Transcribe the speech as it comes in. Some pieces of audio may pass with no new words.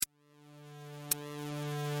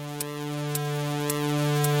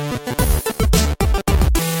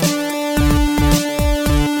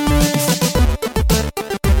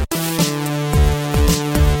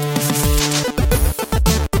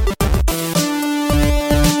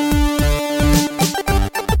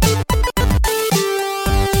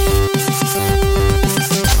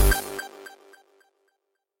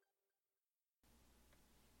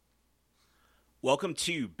Welcome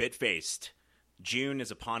to BitFaced. June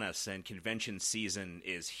is upon us and convention season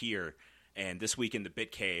is here. And this week in the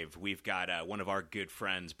Bit Cave, we've got one of our good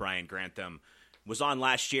friends, Brian Grantham, was on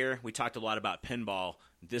last year. We talked a lot about pinball.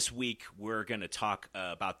 This week, we're going to talk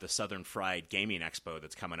about the Southern Fried Gaming Expo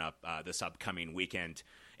that's coming up this upcoming weekend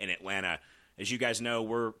in Atlanta. As you guys know,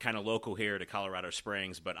 we're kind of local here to Colorado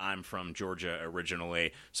Springs, but I'm from Georgia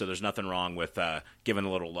originally, so there's nothing wrong with giving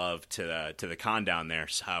a little love to the con down there.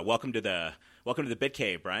 So, welcome to the Bit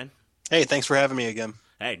Cave, Brian. Hey, thanks for having me again.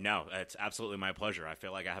 Hey, no, it's absolutely my pleasure. I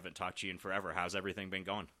feel like I haven't talked to you in forever. How's everything been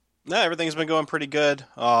going? No, everything's been going pretty good.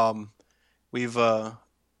 We've I've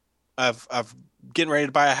getting ready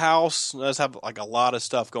to buy a house. I just have like a lot of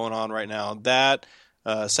stuff going on right now. That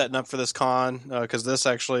setting up for this con because this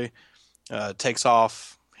actually takes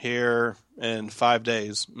off here in 5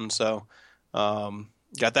 days, and so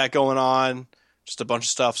got that going on. Just a bunch of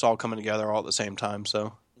stuff's all coming together all at the same time.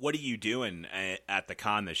 So. What are you doing at the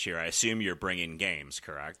con this year? I assume you're bringing games,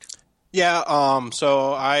 correct? Yeah.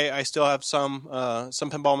 So I still have some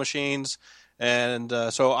pinball machines, and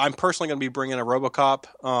so I'm personally going to be bringing a RoboCop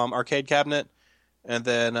arcade cabinet, and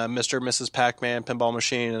then Mr. and Mrs. Pac-Man pinball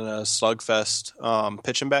machine and a Slugfest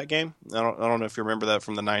pitch and bat game. I don't know if you remember that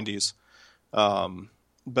from the 90s,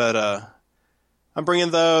 but I'm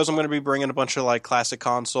bringing those. I'm going to be bringing a bunch of like classic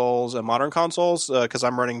consoles and modern consoles because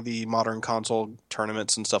I'm running the modern console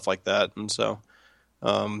tournaments and stuff like that. And so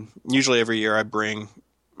usually every year I bring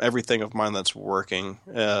everything of mine that's working.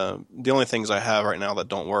 The only things I have right now that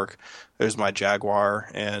don't work is my Jaguar,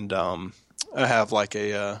 and I have like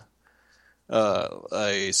a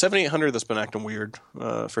 7800 that's been acting weird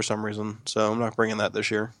for some reason. So I'm not bringing that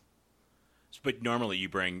this year. But normally you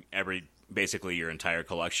bring basically your entire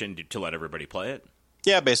collection to let everybody play it?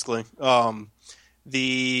 Yeah, basically. Every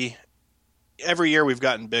year we've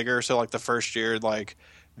gotten bigger. So like the first year, like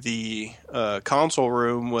the console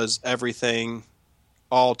room was everything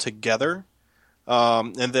all together.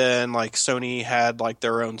 And then like Sony had like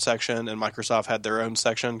their own section and Microsoft had their own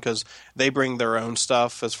section because they bring their own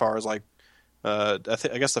stuff as far as like, I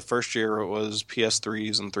guess the first year it was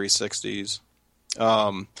PS3s and 360s.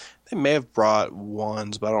 They may have brought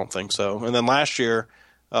ones, but I don't think so. And then last year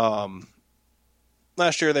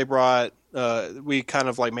they brought, we kind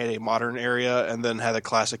of like made a modern area and then had a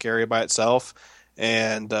classic area by itself.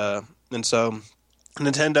 And so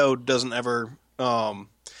Nintendo doesn't ever,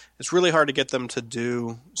 it's really hard to get them to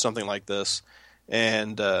do something like this.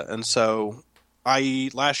 And so I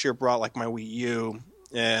last year brought like my Wii U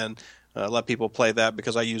and let people play that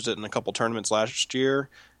because I used it in a couple tournaments last year.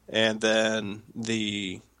 And then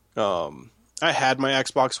I had my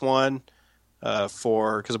Xbox One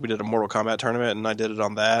because we did a Mortal Kombat tournament and I did it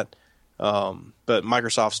on that. But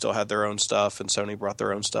Microsoft still had their own stuff and Sony brought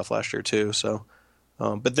their own stuff last year too. So,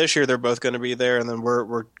 but this year they're both going to be there, and then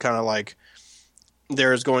we're kind of like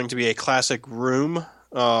there's going to be a classic room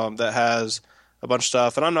that has a bunch of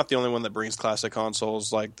stuff, and I'm not the only one that brings classic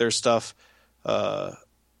consoles. Like there's stuff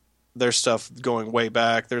going way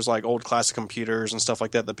back. There's like old classic computers and stuff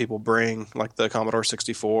like that people bring, like the Commodore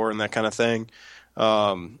 64 and that kind of thing.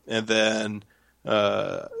 And then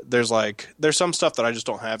there's some stuff that I just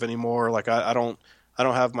don't have anymore. Like I don't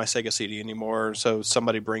have my Sega CD anymore. So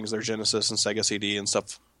somebody brings their Genesis and Sega CD and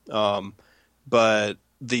stuff. But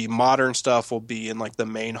the modern stuff will be in like the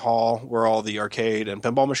main hall where all the arcade and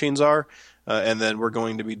pinball machines are. And then we're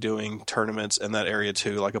going to be doing tournaments in that area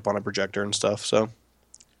too, like up on a projector and stuff. So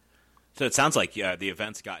it sounds like the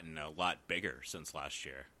event's gotten a lot bigger since last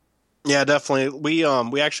year. Yeah, definitely. We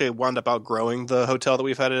actually wound up outgrowing the hotel that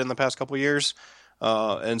we've had it in the past couple of years,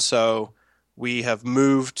 and so we have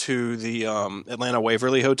moved to the Atlanta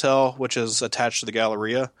Waverly Hotel, which is attached to the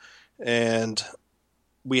Galleria, and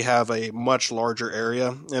we have a much larger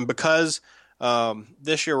area. And because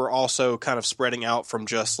this year we're also kind of spreading out from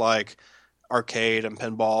just like arcade and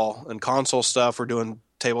pinball and console stuff, we're doing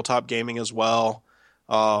tabletop gaming as well.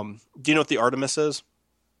 Do you know what the Artemis is?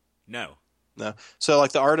 No. So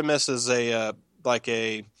like the Artemis is a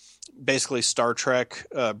basically Star Trek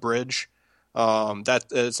bridge. That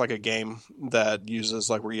it's like a game that uses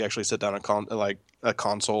like where you actually sit down like a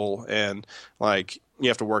console and like you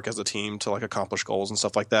have to work as a team to like accomplish goals and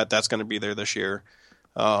stuff like that. That's going to be there this year.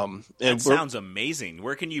 That sounds amazing.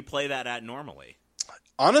 Where can you play that at normally?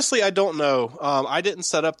 Honestly, I don't know. I didn't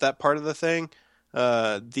set up that part of the thing.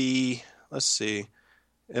 Let's see.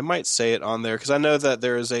 It might say it on there because I know that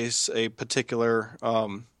there is a particular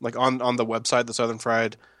like on the website, the Southern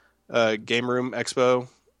Fried Game Room Expo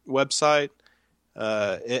website.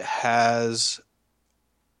 It has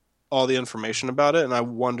all the information about it, and I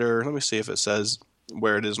wonder. Let me see if it says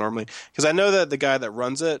where it is normally, because I know that the guy that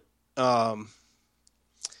runs it, it's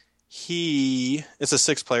a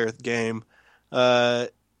 6-player game. I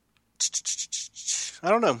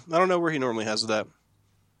don't know. I don't know where he normally has it at.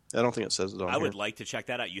 I don't think it says it on I here. would like to check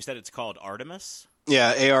that out. You said it's called Artemis?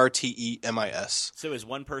 Yeah, Artemis. So is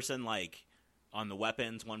one person like on the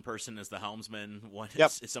weapons, one person is the helmsman, one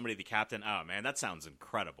Yep. is somebody the captain? Oh man, that sounds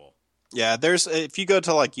incredible. Yeah, if you go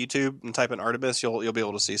to like YouTube and type in Artemis, you'll be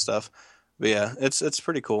able to see stuff. But yeah, it's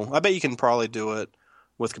pretty cool. I bet you can probably do it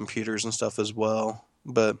with computers and stuff as well.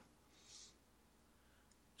 But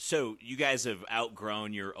So you guys have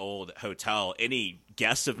outgrown your old hotel. Any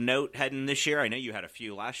guests of note heading this year? I know you had a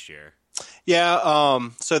few last year. yeah,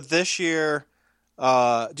 so this year,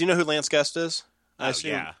 do you know who Lance Guest is? I Oh,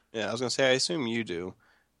 assume, yeah. Yeah, I was gonna say I assume you do.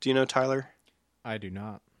 Do you know Tyler? I do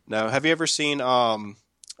not. No. Have you ever seen The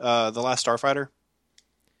Last Starfighter?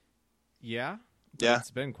 Yeah? But Yeah.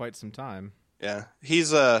 It's been quite some time. Yeah. He is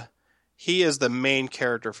the main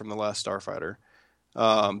character from The Last Starfighter.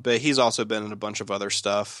 But he's also been in a bunch of other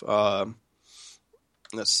stuff.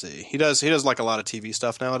 Let's see. He does like a lot of TV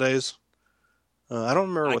stuff nowadays. I don't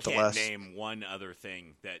remember what I the can't last. name one other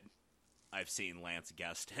thing that I've seen Lance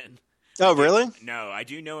Guest in. Oh, really? No, I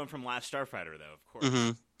do know him from Last Starfighter, though, of course.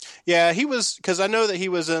 Mm-hmm. Yeah, he was, because I know that he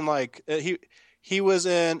was in like he was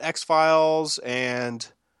in X-Files and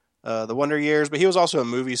The Wonder Years, but he was also in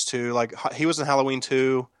movies too. Like he was in Halloween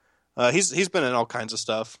 2. He's been in all kinds of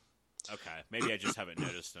stuff. Okay, maybe I just haven't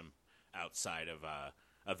noticed him outside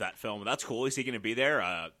of that film. That's cool. Is he going to be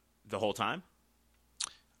there the whole time?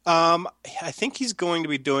 I think he's going to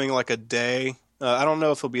be doing like a day. I don't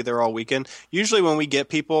know if he'll be there all weekend. Usually when we get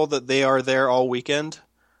people that they are there all weekend.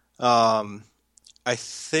 I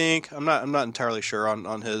think I'm not entirely sure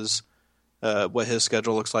on his what his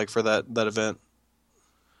schedule looks like for that event.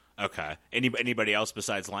 Okay. Anybody else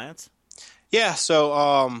besides Lance? Yeah, so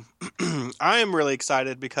I am really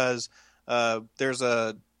excited because there's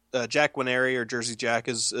a Jack Winery, or Jersey Jack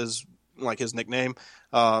is like his nickname.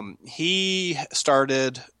 He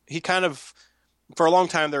kind of, for a long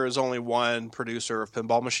time there was only one producer of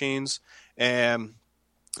pinball machines, and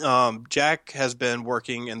Jack has been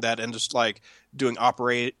working in that industry, like doing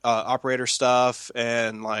operator stuff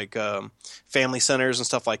and like family centers and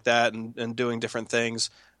stuff like that, and doing different things,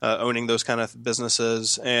 owning those kind of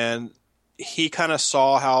businesses. And he kind of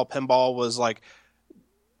saw how pinball was like,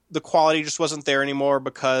 the quality just wasn't there anymore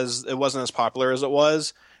because it wasn't as popular as it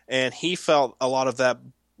was. And he felt a lot of that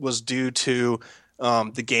was due to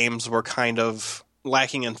the games were kind of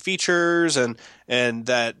lacking in features, and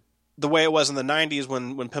that the way it was in the 90s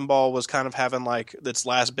when pinball was kind of having like its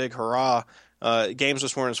last big hurrah, games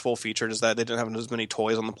just weren't as full featured as that. They didn't have as many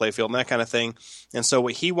toys on the playfield and that kind of thing. And so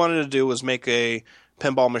what he wanted to do was make a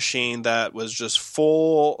pinball machine that was just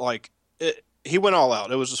full, like he went all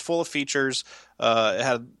out. It was just full of features.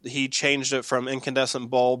 He changed it from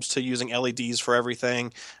incandescent bulbs to using LEDs for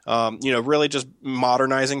everything. Really just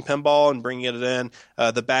modernizing pinball and bringing it in.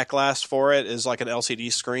 The back glass for it is like an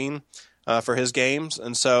LCD screen for his games,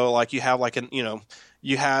 and so like you have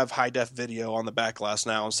high def video on the back glass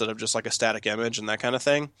now instead of just like a static image and that kind of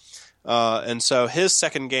thing. And so his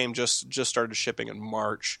second game just started shipping in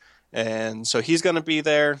March. And so he's going to be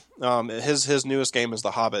there. His newest game is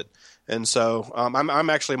The Hobbit, and so I'm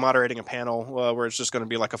actually moderating a panel where it's just going to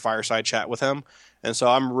be like a fireside chat with him, and so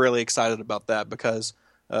I'm really excited about that because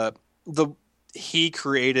he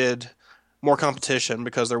created more competition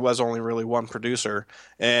because there was only really one producer,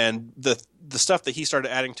 and the stuff that he started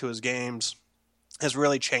adding to his games has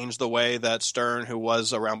really changed the way that Stern, who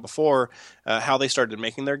was around before, how they started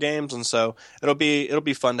making their games. And so it'll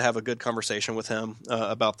be fun to have a good conversation with him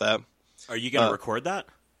about that. Are you going to record that?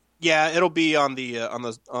 Yeah, it'll be on the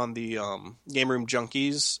Game Room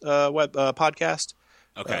Junkies web podcast.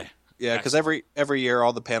 Okay. Yeah, because every year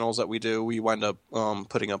all the panels that we do, we wind up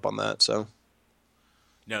putting up on that. So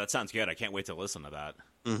No, that sounds good. I can't wait to listen to that.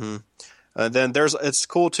 Mm-hmm. And then it's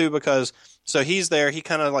cool too because so he's there. He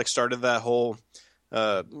kind of like started that whole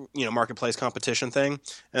marketplace competition thing.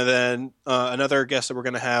 And then another guest that we're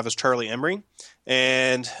going to have is Charlie Emery.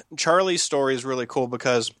 And Charlie's story is really cool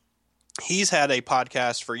because he's had a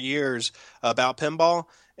podcast for years about pinball.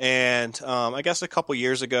 And I guess a couple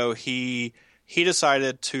years ago, he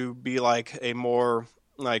decided to be like a more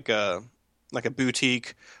like like a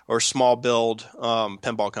boutique or small build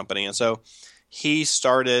pinball company, and so he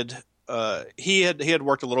started. He had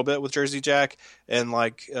worked a little bit with Jersey Jack and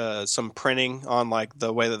like some printing on like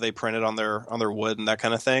the way that they printed on their wood and that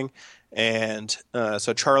kind of thing, and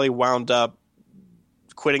so Charlie wound up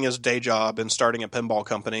quitting his day job and starting a pinball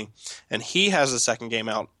company, and he has a second game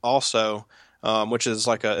out also, which is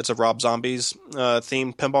like it's a Rob Zombies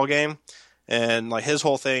themed pinball game, and like his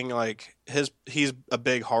whole thing, like he's a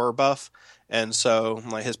big horror buff, and so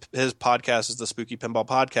like his podcast is the Spooky Pinball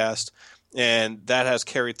Podcast. And that has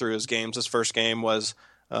carried through his games. His first game was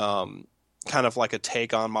kind of like a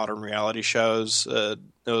take on modern reality shows. It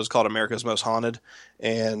was called America's Most Haunted.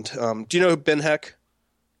 And do you know Ben Heck?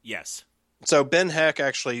 Yes. So Ben Heck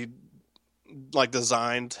actually like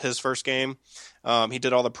designed his first game. He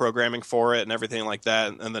did all the programming for it and everything like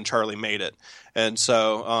that. And then Charlie made it. And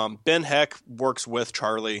so Ben Heck works with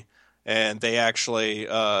Charlie. And they actually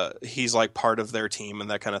he's like part of their team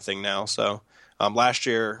and that kind of thing now. So. Last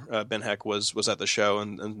year, Ben Heck was at the show,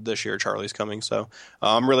 and this year Charlie's coming. So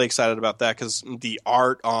I'm really excited about that because the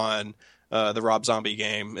art on the Rob Zombie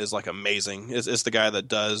game is like amazing. It's the guy that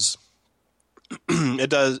does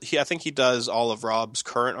it. I think he does all of Rob's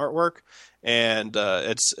current artwork, and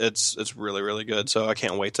it's really really good. So I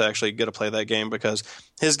can't wait to actually get to play that game because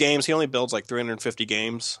his games he only builds like 350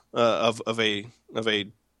 games of a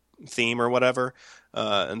theme or whatever,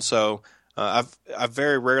 and so. I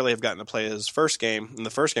very rarely have gotten to play his first game, and the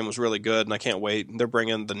first game was really good, and I can't wait. They're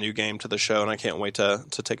bringing the new game to the show, and I can't wait to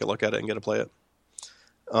take a look at it and get to play it.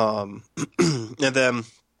 And then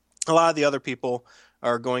a lot of the other people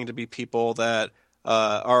are going to be people that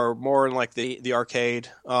are more in like the arcade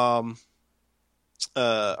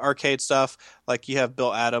arcade stuff. Like you have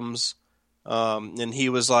Bill Adams, and he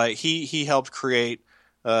was like he helped create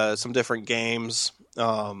some different games.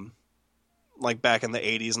 Like back in the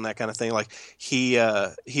 80s and that kind of thing. Like he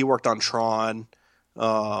worked on Tron.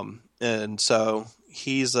 And so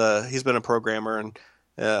he's been a programmer and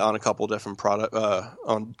on a couple different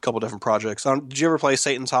projects. Did you ever play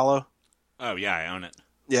Satan's Hollow? Oh yeah, I own it.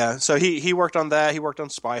 Yeah. So he worked on that. He worked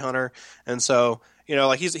on Spy Hunter. And so,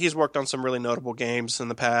 like he's worked on some really notable games in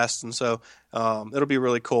the past. And so, it'll be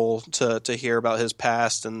really cool to hear about his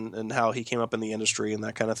past and how he came up in the industry and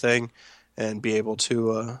that kind of thing and be able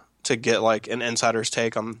to get like an insider's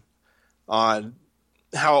take on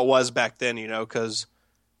how it was back then, because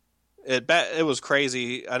it was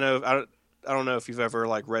crazy. I don't know if you've ever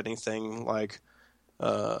like read anything like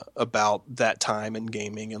about that time in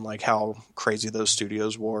gaming and like how crazy those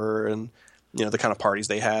studios were and the kind of parties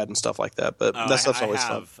they had and stuff like that. But that stuff's always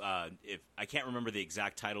fun. If I can't remember the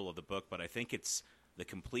exact title of the book, but I think it's The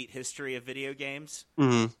Complete History of Video Games.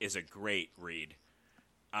 Is a great read.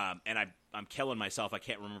 And I'm killing myself. I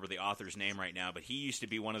can't remember the author's name right now, but he used to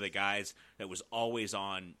be one of the guys that was always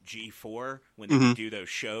on G4 when they would do those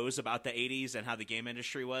shows about the 80s and how the game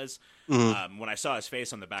industry was. When I saw his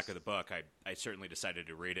face on the back of the book, I certainly decided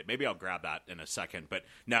to read it. Maybe I'll grab that in a second. But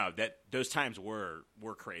no, those times were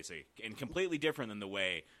crazy and completely different than the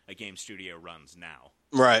way a game studio runs now.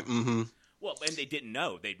 Right. Mm-hmm. Well, and they didn't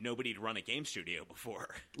know. Nobody'd run a game studio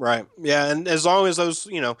before. Right. Yeah, and as long as those,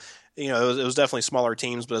 it was definitely smaller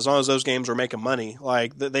teams, but as long as those games were making money,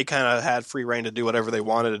 like they kind of had free reign to do whatever they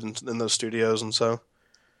wanted in those studios, and so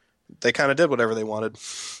they kind of did whatever they wanted.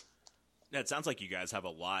 It sounds like you guys have a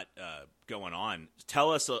lot going on.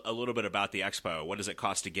 Tell us a little bit about the expo. What does it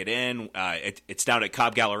cost to get in? It's down at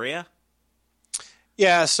Cobb Galleria?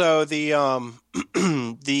 Yeah, so the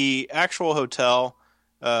the actual hotel...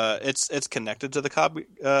 it's connected to the Cobb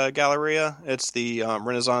Galleria. It's the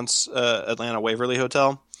Renaissance Atlanta Waverly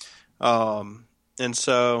Hotel, and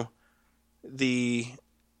so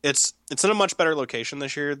it's in a much better location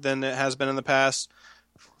this year than it has been in the past,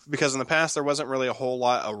 because in the past there wasn't really a whole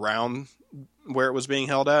lot around where it was being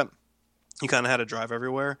held at. You kind of had to drive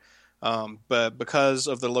everywhere, but because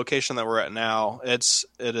of the location that we're at now, it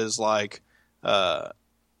is like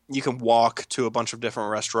you can walk to a bunch of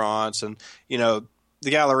different restaurants, and the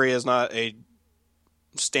Galleria is not a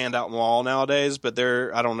standout mall nowadays, but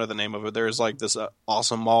I don't know the name of it. There's like this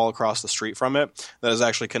awesome mall across the street from it that is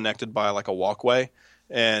actually connected by like a walkway.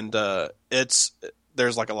 And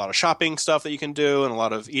there's like a lot of shopping stuff that you can do and a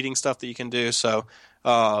lot of eating stuff that you can do. So,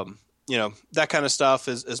 that kind of stuff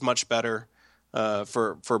is much better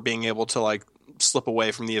for being able to like slip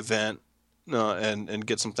away from the event and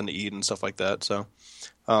get something to eat and stuff like that. So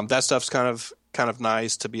that stuff's kind of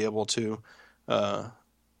nice to be able to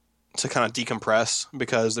kind of decompress,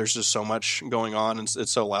 because there's just so much going on and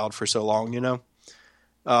it's so loud for so long,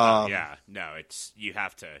 Yeah, no, it's you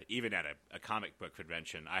have to even at a comic book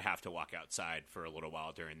convention. I have to walk outside for a little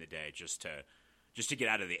while during the day just to get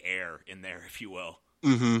out of the air in there, if you will.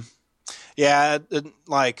 Mm-hmm. Yeah,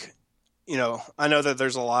 like, you know, I know that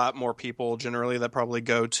there's a lot more people generally that probably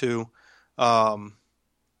go to, I've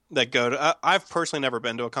personally never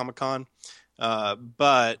been to a Comic-Con,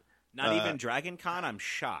 but not even Dragon Con. I'm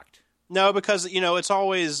shocked. No, because you know it's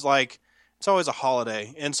always a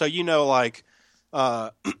holiday, and so you know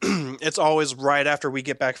it's always right after we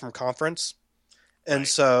get back from conference, and Right.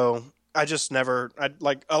 so I just never. I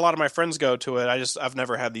like a lot of my friends go to it. I've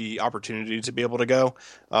never had the opportunity to be able to go.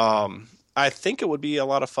 I think it would be a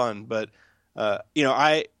lot of fun, but you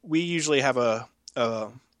know, we usually have a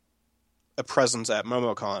presence at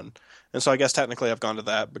MomoCon, and so I guess technically I've gone to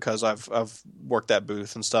that because I've worked that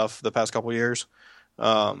booth and stuff the past couple years.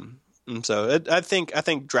 And so I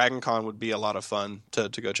think Dragon Con would be a lot of fun to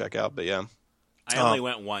go check out. But yeah, I only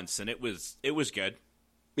went once, and it was good.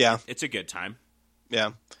 Yeah, it's a good time.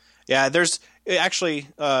 Yeah. There's actually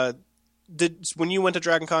when you went to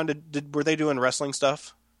Dragon Con, were they doing wrestling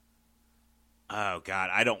stuff? Oh God,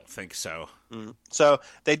 I don't think so. So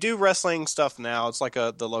they do wrestling stuff now. It's like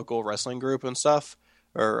the local wrestling group and stuff,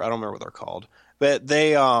 or I don't remember what they're called. But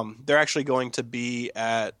they're actually going to be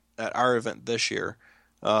at our event this year.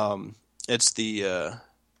 It's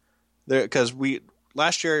because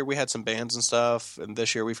last year we had some bands and stuff, and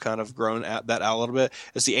this year we've kind of grown that out a little bit.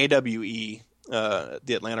 It's the AWE,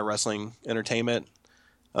 the Atlanta Wrestling Entertainment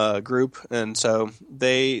group, and so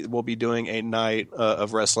they will be doing a night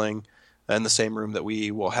of wrestling in the same room that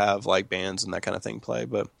we will have like bands and that kind of thing play.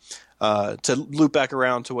 But to loop back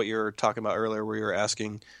around to what you were talking about earlier, where you were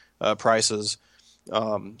asking prices.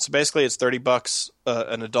 So basically it's $30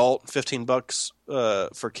 an adult,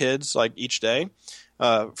 $15 for kids, like each day,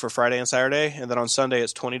 for Friday and Saturday. And then on Sunday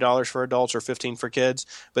it's $20 for adults or $15 for kids.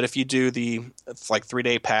 But if you do the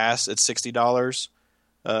 3-day pass, it's $60.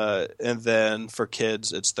 And then for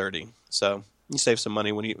kids it's $30. So you save some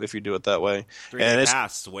money if you do it that way. 3-day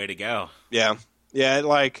pass is the way to go. Yeah.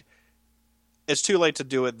 Yeah. It's too late to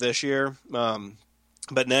do it this year.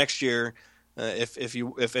 But next year,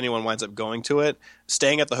 if anyone winds up going to it,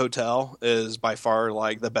 staying at the hotel is by far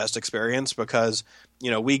the best experience because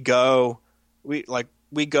you know we go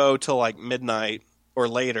till midnight or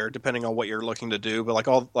later depending on what you're looking to do.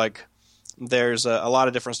 But there's a lot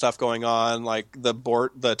of different stuff going on. Like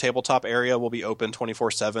the tabletop area will be open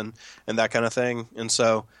 24/7 and that kind of thing. And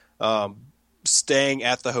so staying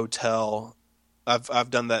at the hotel, I've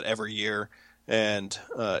done that every year, and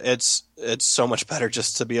it's so much better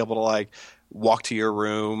just to be able to walk to your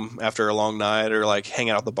room after a long night or hang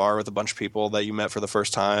out at the bar with a bunch of people that you met for the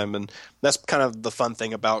first time. And that's kind of the fun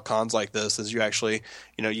thing about cons like this is you actually,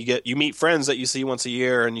 you meet friends that you see once a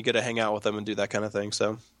year and you get to hang out with them and do that kind of thing.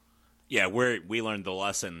 So yeah, we learned the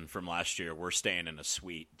lesson from last year. We're staying in a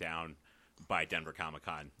suite down by Denver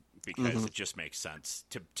Comic-Con because it just makes sense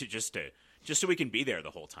to just so we can be there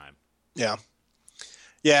the whole time. Yeah.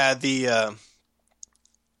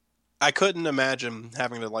 I couldn't imagine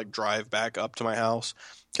having to drive back up to my house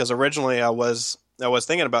because originally I was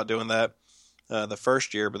thinking about doing that the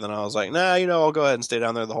first year, but then I was like, nah, I'll go ahead and stay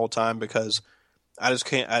down there the whole time because I just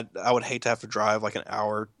can't. I would hate to have to drive an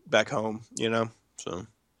hour back home, So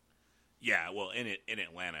yeah, well, in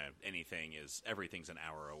Atlanta, everything's an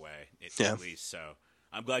hour away at least. So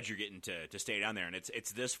I'm glad you're getting to stay down there, and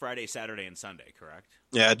it's this Friday, Saturday, and Sunday, correct?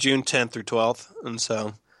 Yeah, June 10th through 12th, and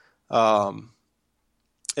so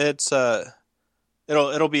it's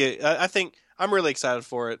it'll be. I think I'm really excited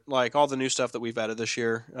for it. All the new stuff that we've added this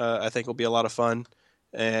year, I think will be a lot of fun,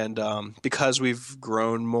 and because we've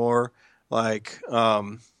grown more,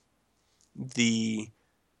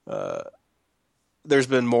 there's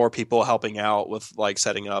been more people helping out with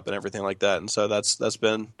setting up and everything like that, and so that's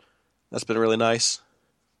been really nice.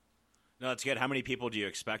 No, that's good. How many people do you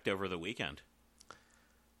expect over the weekend?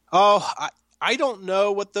 Oh, I don't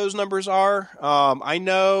know what those numbers are. I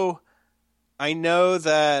know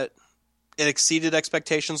that it exceeded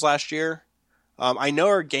expectations last year. I know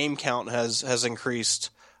our game count has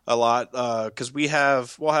increased a lot because we'll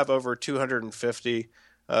have over 250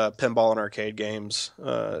 pinball and arcade games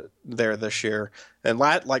there this year. And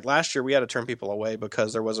last year, we had to turn people away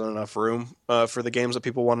because there wasn't enough room for the games that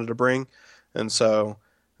people wanted to bring. And so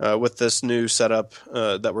with this new setup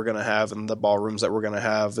that we're going to have and the ballrooms that we're going to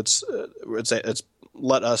have, it's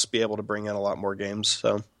let us be able to bring in a lot more games.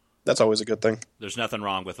 So that's always a good thing. There's nothing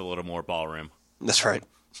wrong with a little more ballroom. That's right.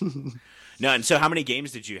 No, and so how many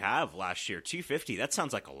games did you have last year? 250. That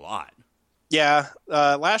sounds like a lot. Yeah,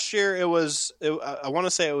 last year I want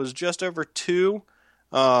to say it was just over 2.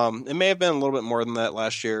 It may have been a little bit more than that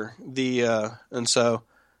last year. And so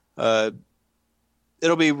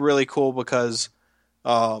it'll be really cool because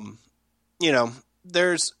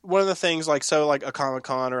there's one of the things like a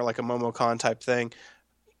Comic-Con or like a MomoCon type thing.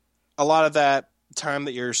 A lot of that time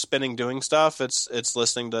that you're spending doing stuff, it's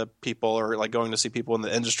listening to people or like going to see people in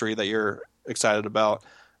the industry that you're excited about.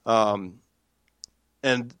 And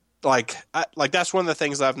like that's one of the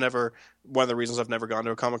things that one of the reasons I've never gone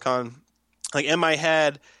to a Comic-Con. Like in my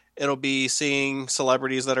head, it'll be seeing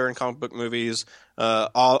celebrities that are in comic book movies,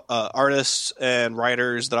 artists and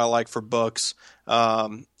writers that I like for books.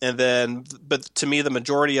 But to me, the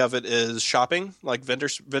majority of it is shopping, like vendor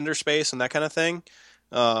space and that kind of thing.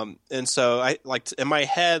 And so in my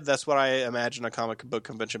head, that's what I imagine a comic book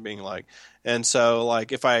convention being like. And so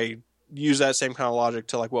like, if I use that same kind of logic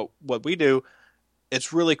to like what we do,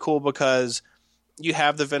 it's really cool because you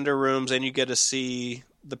have the vendor rooms and you get to see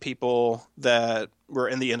the people that were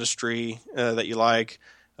in the industry that you like.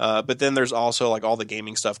 But then there's also like all the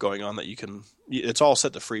gaming stuff going on that it's all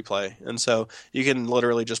set to free play. And so you can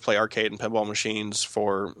literally just play arcade and pinball machines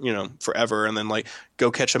for, forever. And then like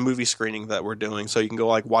go catch a movie screening that we're doing. So you can go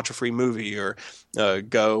like watch a free movie or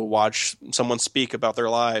go watch someone speak about their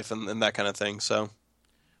life and that kind of thing. So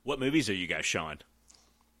what movies are you guys showing?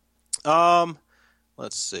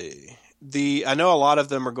 Let's see. I know a lot of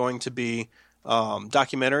them are going to be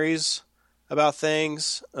documentaries about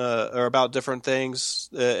things or about different things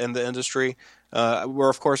in the industry. We're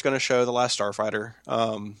of course going to show The Last Starfighter.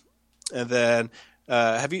 And then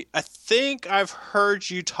I think I've heard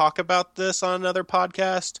you talk about this on another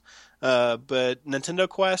podcast, but Nintendo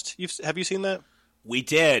Quest, have you seen that? We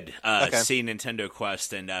did see Nintendo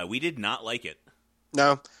Quest, and we did not like it.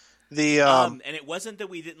 No. And it wasn't that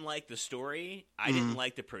we didn't like the story. I didn't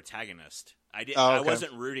like the protagonist. I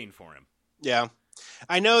wasn't rooting for him. Yeah.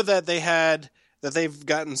 I know that they've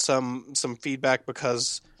gotten some feedback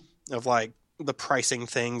because of like the pricing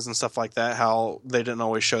things and stuff like that, how they didn't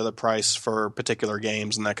always show the price for particular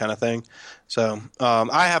games and that kind of thing. So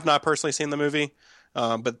I have not personally seen the movie,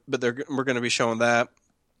 but we're going to be showing that.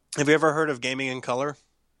 Have you ever heard of Gaming in Color?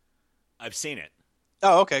 I've seen it.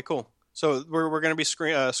 Oh, okay, cool. So we're going to be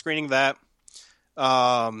screening that.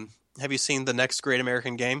 Have you seen The Next Great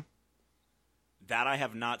American Game? That I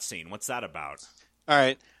have not seen. What's that about? All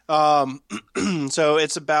right. So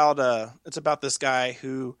it's about this guy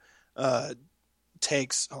who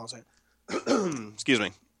takes. Hold on a second. Excuse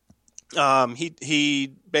me.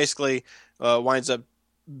 He basically winds up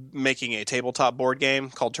making a tabletop board game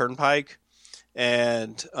called Turnpike,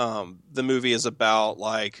 and the movie is about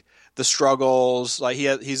like the struggles. Like he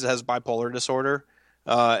has bipolar disorder,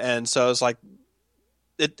 and so it's like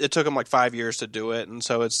it took him like 5 years to do it, and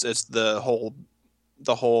so it's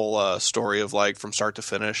the whole story of like from start to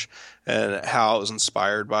finish and how it was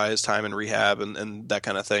inspired by his time in rehab and that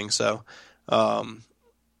kind of thing. So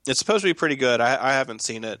it's supposed to be pretty good. I haven't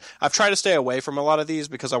seen it. I've tried to stay away from a lot of these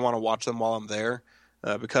because I want to watch them while I'm there.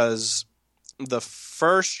 Because the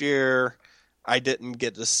first year I didn't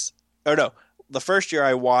get to. The first year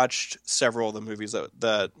I watched several of the movies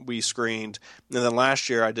that we screened, and then last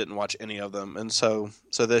year I didn't watch any of them. And so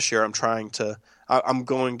this year I'm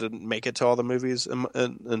going to make it to all the movies,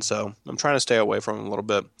 and so I'm trying to stay away from them a little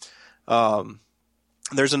bit.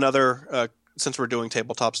 There's another, since we're doing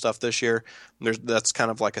tabletop stuff this year, that's kind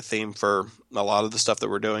of like a theme for a lot of the stuff that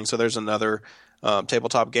we're doing. So there's another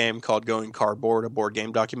tabletop game called Going Cardboard, a board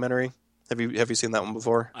game documentary. Have you seen that one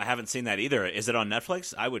before? I haven't seen that either. Is it on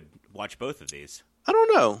Netflix? I would watch both of these. I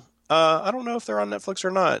don't know. I don't know if they're on Netflix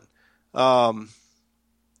or not.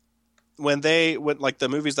 When like the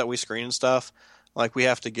movies that we screen and stuff, like we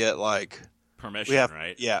have to get like permission,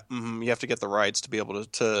 right? Yeah, you have to get the rights to be able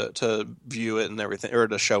to view it and everything, or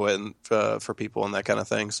to show it for people and that kind of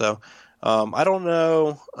thing. So I don't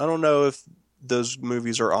know if those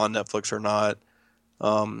movies are on Netflix or not.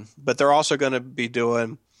 But they're also going to be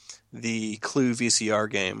doing the Clue VCR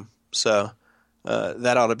game, so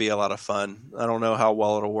that ought to be a lot of fun. I don't know how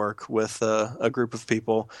well it'll work with a group of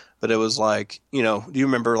people, but it was like, do you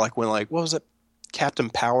remember like when what was it, Captain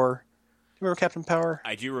Power? Do you remember Captain Power?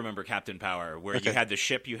 I do remember Captain Power, where you had the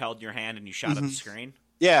ship you held in your hand and you shot at the screen.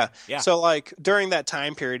 Yeah. So like during that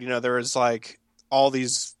time period, there was like all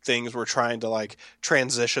these things were trying to like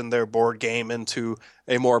transition their board game into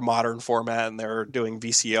a more modern format, and they're doing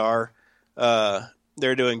VCR.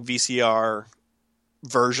 They're doing VCR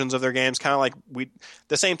versions of their games, kind of like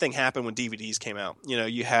the same thing happened when DVDs came out.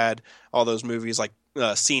 You had all those movies like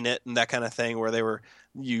Seen It and that kind of thing, where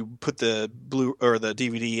you put the blue or the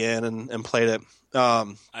DVD in and played it.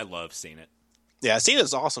 I love Seen It. Yeah, Seen It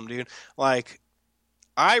is awesome, dude. Like,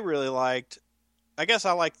 I really liked I guess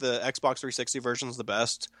I like the Xbox 360 versions the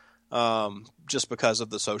best, just because of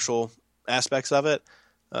the social aspects of it.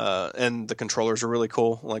 And the controllers are really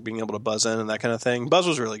cool, like being able to buzz in and that kind of thing. Buzz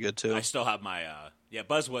was really good too. I still have my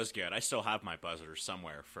Buzz was good. I still have my buzzer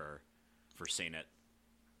somewhere for seeing it.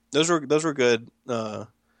 Those were good.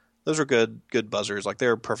 Those were good buzzers. Like they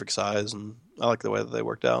were perfect size, and I like the way that they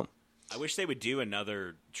worked out. I wish they would do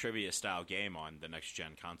another trivia style game on the next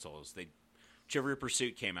gen consoles. Trivial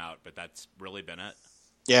Pursuit came out, but that's really been it.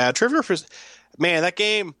 Yeah, Trivial Pursuit. Man, that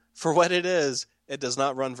game, for what it is, it does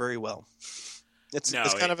not run very well. It's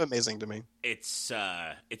kind of amazing to me. It's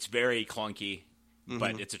very clunky,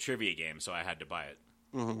 but it's a trivia game, so I had to buy it.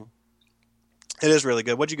 Mm-hmm. It is really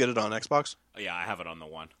good. What'd you get it on, Xbox? Oh, yeah, I have it on the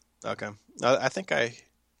 1. Okay. I think I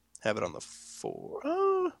have it on the 4.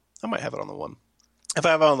 I might have it on the 1. If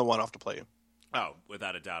I have it on the 1, I'll have to play you. Oh,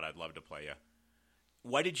 without a doubt, I'd love to play you.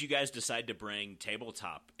 Why did you guys decide to bring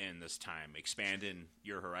tabletop in this time, expanding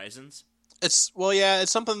your horizons? It's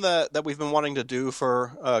something that we've been wanting to do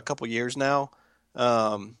for a couple years now.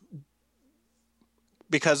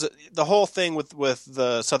 Because the whole thing with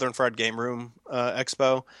the Southern Fried Game Room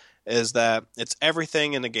Expo is that it's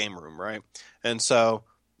everything in the game room, right? And so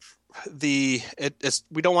we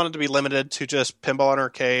don't want it to be limited to just pinball and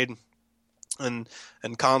arcade and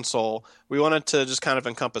console. We want it to just kind of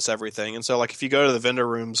encompass everything. And so, like, if you go to the vendor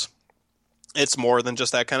rooms, it's more than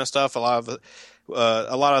just that kind of stuff. A lot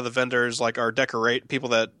of the vendors are people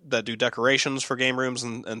that do decorations for game rooms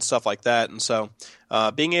and stuff like that. And so,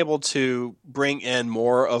 being able to bring in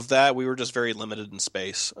more of that, we were just very limited in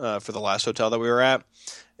space for the last hotel that we were at.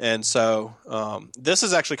 And so, this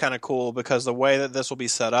is actually kind of cool because the way that this will be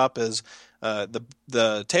set up is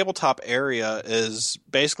the tabletop area is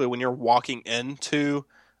basically when you're walking into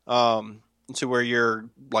to where you're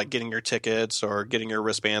like getting your tickets or getting your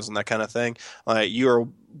wristbands and that kind of thing. You are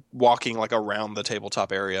walking like around the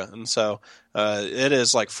tabletop area, and so it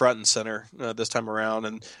is like front and center this time around.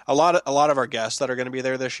 And a lot of our guests that are going to be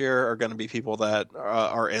there this year are going to be people that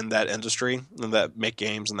are in that industry and that make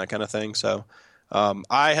games and that kind of thing. So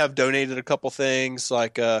I have donated a couple things,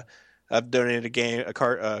 like I've donated a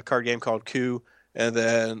card game called Coup, and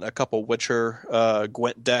then a couple Witcher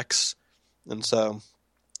Gwent decks, and so.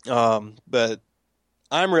 But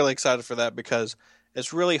I'm really excited for that because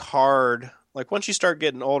it's really hard. Like once you start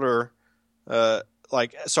getting older, so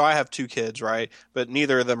I have 2 kids, right? But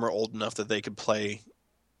neither of them are old enough that they could play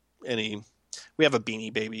any. We have a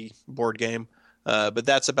Beanie Baby board game, but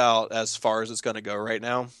that's about as far as it's going to go right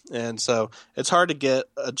now. And so it's hard to get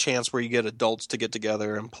a chance where you get adults to get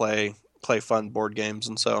together and play fun board games.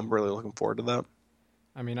 And so I'm really looking forward to that.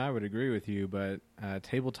 I mean, I would agree with you, but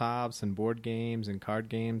tabletops and board games and card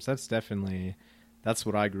games, that's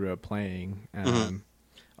what I grew up playing.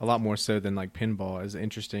 A lot more so than like pinball. As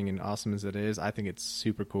interesting and awesome as it is, I think it's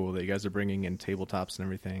super cool that you guys are bringing in tabletops and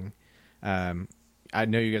everything. I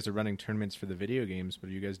know you guys are running tournaments for the video games, but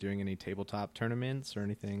are you guys doing any tabletop tournaments or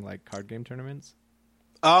anything like card game tournaments?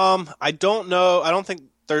 I don't know. I don't think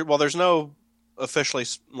there's no officially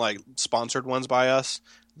like sponsored ones by us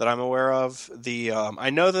that I'm aware of. I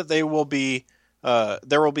know that there will be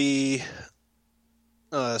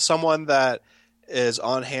someone that is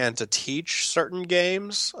on hand to teach certain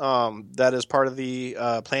games. That is part of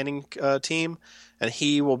the planning team, and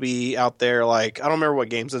he will be out there. Like I don't remember what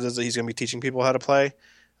games it is that he's going to be teaching people how to play,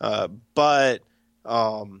 but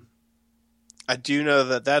I do know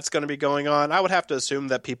that that's going to be going on. I would have to assume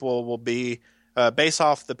that people will be based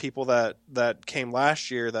off the people that came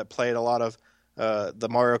last year that played a lot of the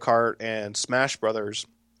Mario Kart and Smash Brothers.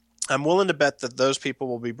 I'm willing to bet that those people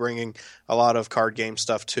will be bringing a lot of card game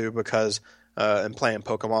stuff too, because and playing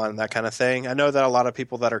Pokemon and that kind of thing. I know that a lot of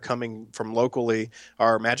people that are coming from locally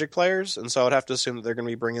are Magic players, and so I would have to assume that they're going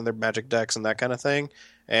to be bringing their Magic decks and that kind of thing.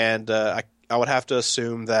 And I would have to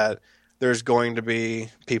assume that there's going to be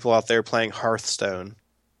people out there playing Hearthstone.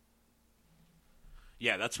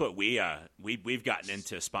 Yeah, that's what we've gotten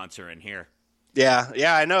into sponsoring here. Yeah,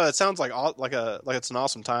 I know. It sounds like it's an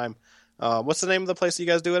awesome time. What's the name of the place that you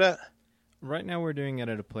guys do it at? Right now we're doing it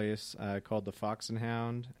at a place called the Fox and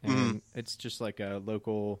Hound, and it's just like a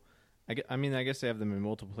local. I guess they have them in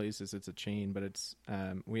multiple places. It's a chain, but it's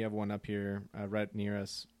we have one up here right near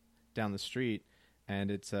us down the street, and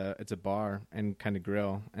it's a bar and kind of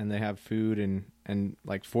grill, and they have food and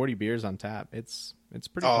like 40 beers on tap. It's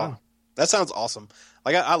pretty fun. That sounds awesome.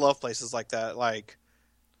 Like I love places like that. Like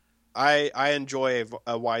I enjoy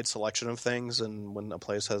a wide selection of things, and when a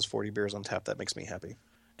place has 40 beers on tap, that makes me happy.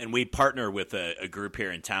 And we partner with a group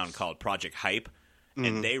here in town called Project Hype,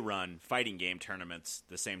 and they run fighting game tournaments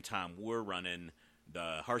the same time we're running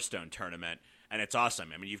the Hearthstone tournament, and it's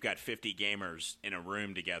awesome. I mean, you've got 50 gamers in a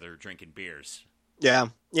room together drinking beers. Yeah.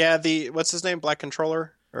 What's his name? Black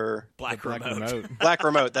Controller or Black Black Remote. Black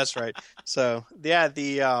Remote. That's right. So yeah,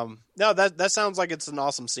 no, that sounds like it's an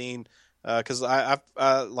awesome scene. Cause I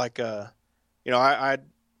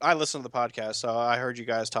listen to the podcast, so I heard you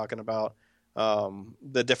guys talking about,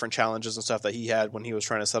 the different challenges and stuff that he had when he was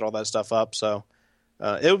trying to set all that stuff up. So,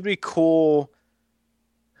 it would be cool.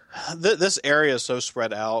 This area is so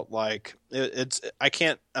spread out. Like I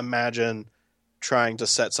can't imagine trying to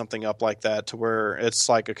set something up like that to where it's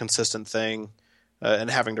like a consistent thing, and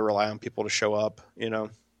having to rely on people to show up,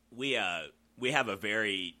 We have a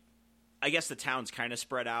very, I guess the town's kind of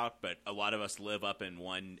spread out, but a lot of us live up in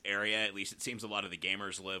one area. At least it seems a lot of the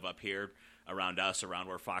gamers live up here around us, around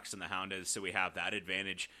where Fox and the Hound is, so we have that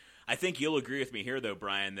advantage. I think you'll agree with me here, though,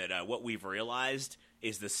 Brian, that what we've realized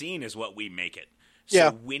is the scene is what we make it. So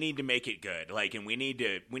yeah. we need to make it good. Like, and we need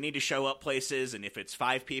to show up places, and if it's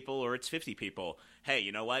 5 people or it's 50 people, hey,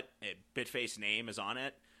 you know what? Bitface name is on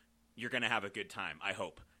it. You're going to have a good time, I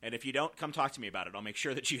hope. And if you don't, come talk to me about it. I'll make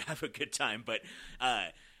sure that you have a good time. But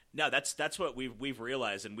no, that's what we've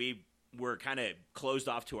realized, and we're kind of closed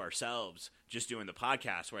off to ourselves just doing the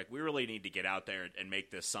podcast. We're like, we really need to get out there and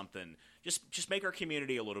make this something. Just make our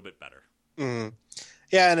community a little bit better. Mm-hmm.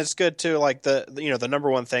 Yeah, and it's good too. Like the number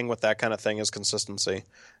one thing with that kind of thing is consistency,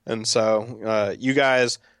 and so you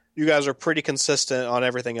guys are pretty consistent on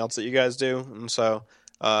everything else that you guys do, and so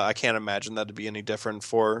I can't imagine that to be any different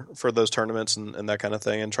for those tournaments and that kind of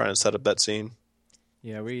thing, and trying to set up that scene.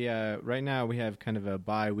 Yeah, we right now we have kind of a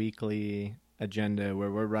bi-weekly agenda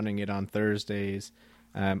where we're running it on Thursdays.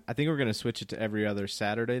 I think we're going to switch it to every other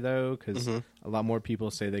Saturday though, because a lot more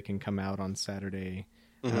people say they can come out on Saturday.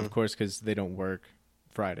 Of course, because they don't work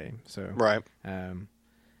Friday. So right.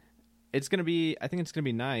 It's going to be, I think it's going to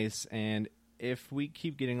be nice. And if we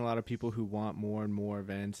keep getting a lot of people who want more and more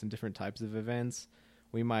events and different types of events,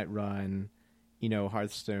 we might run,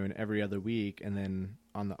 Hearthstone every other week. And then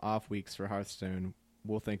on the off weeks for Hearthstone,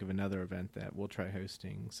 we'll think of another event that we'll try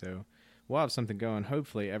hosting. So we'll have something going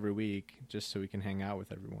hopefully every week just so we can hang out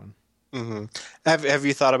with everyone. Mm-hmm. Have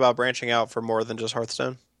you thought about branching out for more than just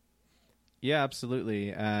Hearthstone? Yeah,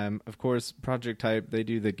 absolutely. Of course, Project Type, they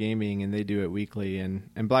do the gaming and they do it weekly. And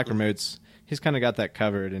Black Remote's, he's kind of got that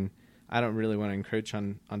covered. And I don't really want to encroach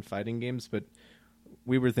on fighting games, but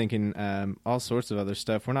we were thinking all sorts of other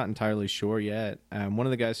stuff. We're not entirely sure yet. One of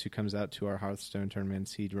the guys who comes out to our Hearthstone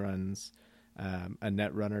tournaments, he runs a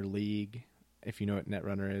Netrunner League. If you know what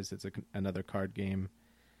Netrunner is, it's another card game.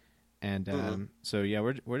 And so, yeah,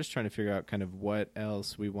 we're just trying to figure out kind of what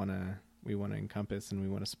else we want to encompass and we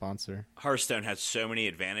want to sponsor. Hearthstone has so many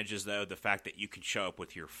advantages, though. The fact that you can show up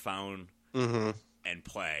with your phone and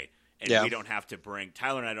play. And we don't have to bring,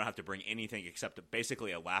 Tyler and I don't have to bring anything except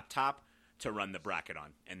basically a laptop to run the bracket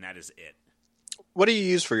on. And that is it. What do you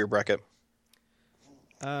use for your bracket?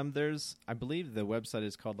 There's, I believe the website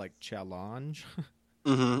is called like Challenge.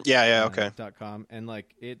 Yeah, okay. .com. And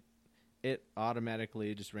like it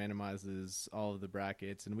automatically just randomizes all of the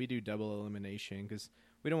brackets. And we do double elimination because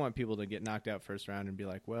we don't want people to get knocked out first round and be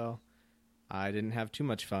like, well, I didn't have too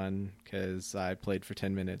much fun because I played for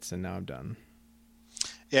 10 minutes and now I'm done.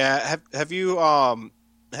 Yeah. Have you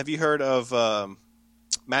heard of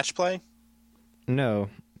Match Play? No.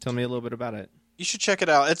 Tell me a little bit about it. You should check it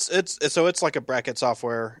out. It's like a bracket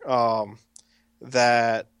software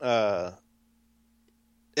that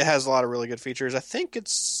it has a lot of really good features. I think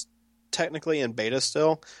it's technically in beta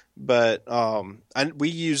still, but we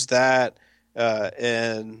use that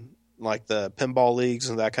in like the pinball leagues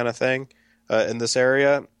and that kind of thing in this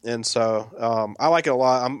area, and so I like it a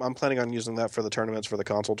lot. I'm planning on using that for the tournaments, for the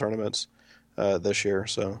console tournaments this year.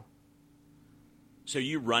 So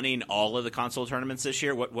you running all of the console tournaments this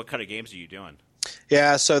year? What kind of games are you doing?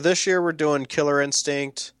 Yeah, so this year we're doing Killer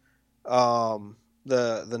Instinct, the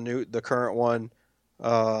current one.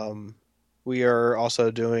 We are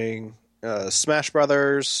also doing Smash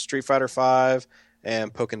Brothers, Street Fighter V,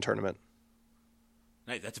 and Pokken Tournament.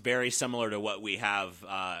 Right, that's very similar to what we have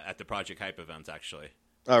at the Project Hype events, actually.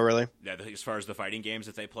 Oh, really? Yeah, as far as the fighting games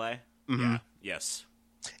that they play? Mm-hmm. Yeah, yes.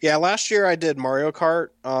 Yeah, last year I did Mario Kart,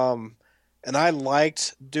 and I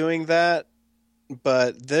liked doing that,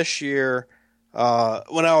 but this year,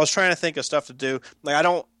 when I was trying to think of stuff to do,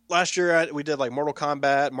 last year we did like Mortal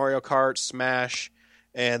Kombat, Mario Kart, Smash,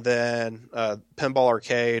 and then Pinball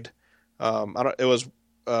Arcade. It was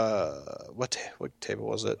what table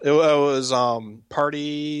was it? It was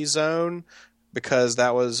Party Zone, because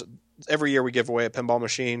that was every year we give away a pinball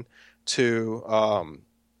machine to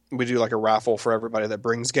we do like a raffle for everybody that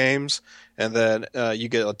brings games, and then you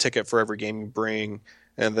get a ticket for every game you bring,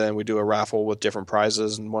 and then we do a raffle with different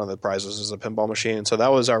prizes, and one of the prizes is a pinball machine. So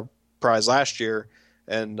that was our prize last year,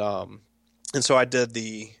 and so I did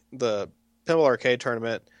the pinball arcade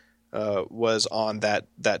tournament was on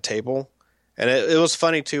that table, and it was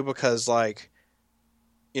funny too because like,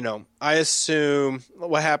 you know, I assume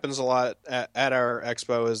what happens a lot at our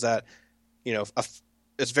expo is that, you know,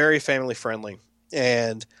 it's very family friendly,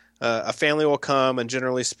 and a family will come, and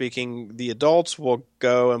generally speaking, the adults will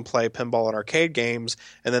go and play pinball and arcade games,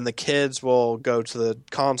 and then the kids will go to the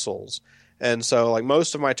consoles. And so, like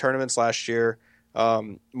most of my tournaments last year,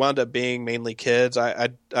 wound up being mainly kids. I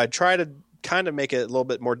try to kind of make it a little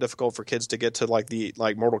bit more difficult for kids to get to like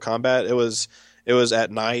Mortal Kombat. It was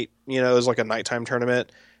at night, you know, it was like a nighttime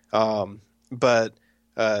tournament. But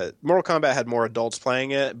Mortal Kombat had more adults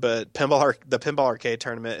playing it, but the pinball arcade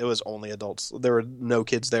tournament, it was only adults. There were no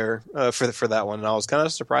kids there for that one, and I was kind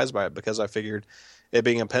of surprised by it because I figured it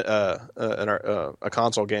being a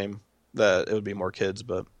console game that it would be more kids.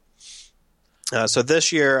 But so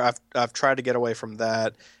this year I've tried to get away from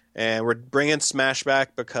that, and we're bringing Smash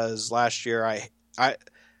back because last year I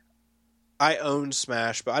own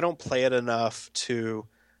Smash, but I don't play it enough to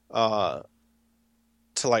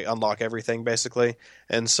like unlock everything basically.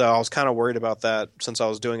 And so I was kind of worried about that since I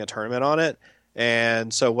was doing a tournament on it.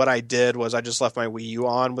 And so what I did was I just left my Wii U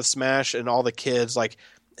on with Smash, and all the kids like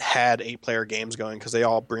had 8-player games going because they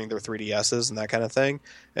all bring their 3DSs and that kind of thing.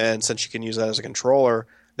 And since you can use that as a controller,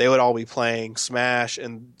 they would all be playing Smash.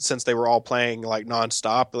 And since they were all playing like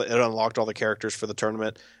nonstop, it unlocked all the characters for the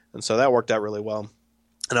tournament. And so that worked out really well.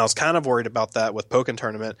 And I was kind of worried about that with Pokken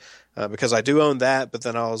Tournament because I do own that. But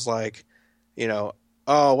then I was like, you know,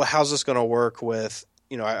 oh, well, how's this going to work with,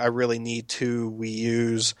 you know, I really need 2 Wii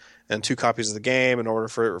U's and 2 copies of the game in order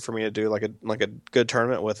for me to do like a good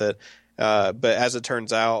tournament with it. But as it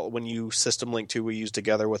turns out, when you system link 2 Wii U's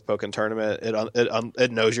together with Pokken Tournament,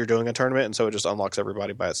 it knows you're doing a tournament, and so it just unlocks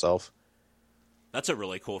everybody by itself. That's a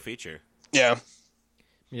really cool feature. Yeah.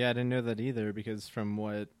 Yeah, I didn't know that either because from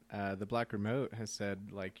what the Black Remote has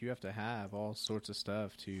said, like you have to have all sorts of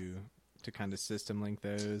stuff to kind of system link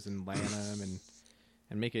those and LAN them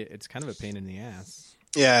and make it. It's kind of a pain in the ass.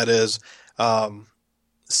 Yeah, it is.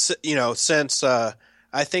 You know, since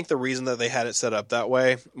I think the reason that they had it set up that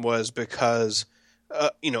way was because,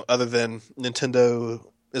 you know, other than Nintendo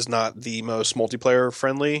is not the most multiplayer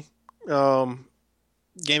friendly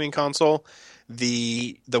gaming console,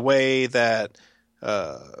 the way that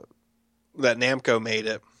that Namco made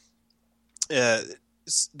it,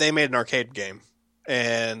 they made an arcade game,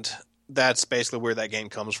 and that's basically where that game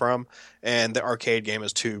comes from. And the arcade game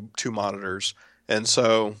is two monitors. And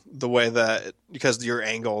so the way that, because your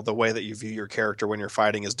angle, the way that you view your character when you're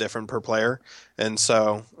fighting is different per player. And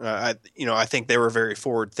so, I think they were very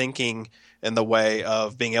forward thinking in the way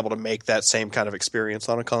of being able to make that same kind of experience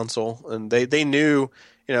on a console. And they knew,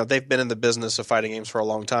 you know, they've been in the business of fighting games for a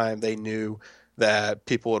long time. They knew that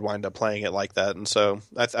people would wind up playing it like that. And so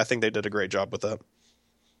I think they did a great job with that.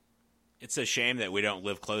 It's a shame that we don't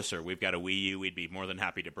live closer. We've got a Wii U we'd be more than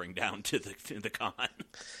happy to bring down to the con.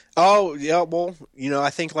 Oh, yeah, well, you know,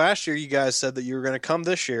 I think last year you guys said that you were going to come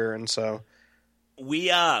this year, and so we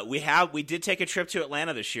did take a trip to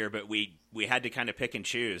Atlanta this year, but we had to kind of pick and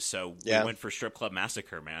choose. So we went for Strip Club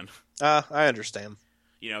Massacre, man. I understand.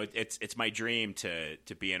 You know, it's my dream to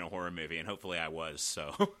be in a horror movie, and hopefully I was.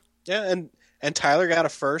 So yeah, and Tyler got a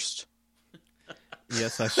first.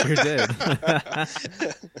 Yes, I sure did.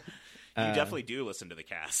 You definitely do listen to the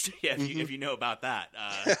cast, yeah, if you know about that.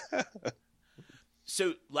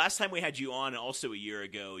 So last time we had you on, also a year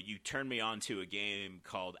ago, you turned me on to a game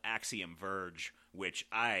called Axiom Verge, which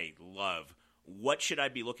I love. What should I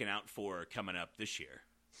be looking out for coming up this year?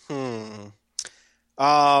 Give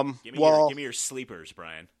me your sleepers,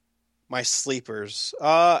 Brian. My sleepers.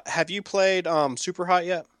 Have you played Super Hot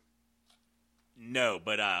yet? No,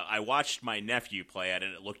 but I watched my nephew play it,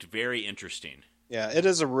 and it looked very interesting. Yeah, it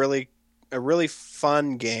is a really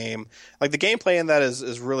fun game. Like the gameplay in that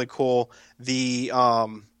is really cool. The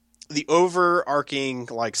overarching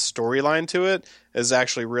like storyline to it is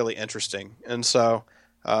actually really interesting. And so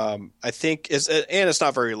I think it's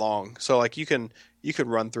not very long. So like you can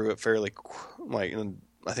run through it fairly like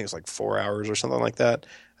I think it's like 4 hours or something like that.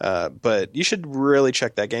 But you should really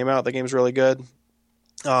check that game out. The game's really good.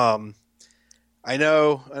 I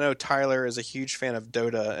know Tyler is a huge fan of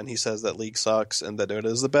Dota, and he says that League sucks and that Dota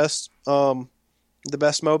is the best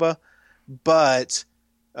MOBA, but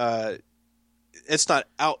it's not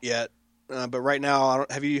out yet. But right now,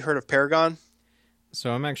 have you heard of Paragon?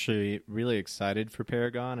 So I'm actually really excited for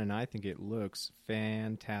Paragon, and I think it looks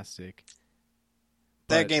fantastic.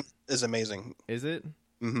 That But game is amazing. is it?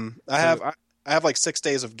 I have like 6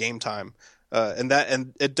 days of game time,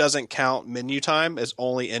 and it doesn't count menu time. It's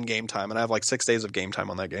only in game time, and I have like 6 days of game time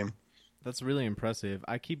on that game. That's really impressive.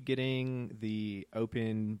 I keep getting the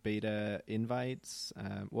open beta invites.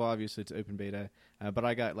 Well, obviously it's open beta, but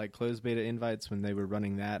I got like closed beta invites when they were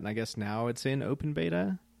running that, and I guess now it's in open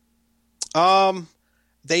beta.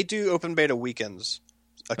 They do open beta weekends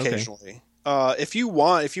occasionally. If you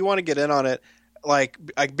want to get in on it,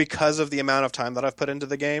 because of the amount of time that I've put into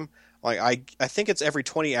the game, like I think it's every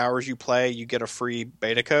 20 hours you play, you get a free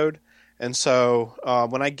beta code. And so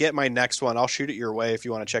when I get my next one, I'll shoot it your way if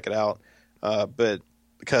you want to check it out. But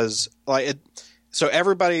because so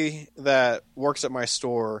everybody that works at my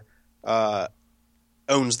store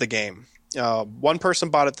owns the game. One person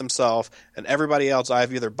bought it themselves, and everybody else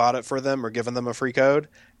I've either bought it for them or given them a free code,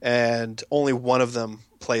 and only one of them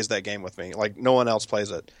plays that game with me. Like no one else plays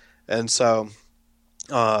it. And so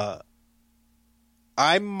I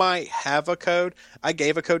might have a code. I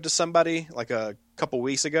gave a code to somebody like a couple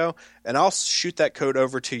weeks ago, and I'll shoot that code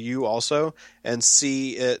over to you also and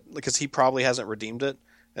see it, because he probably hasn't redeemed it.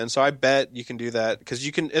 And so I bet you can do that, because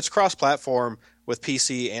it's cross-platform with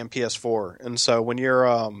PC and PS4. And so when you're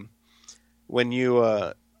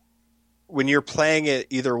playing it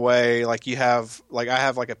either way, like I have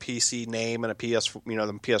like a PC name and a the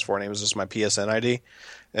PS4 name is just my PSN ID.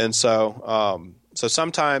 And so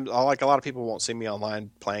sometimes a lot of people won't see me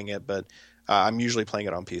online playing it, but I'm usually playing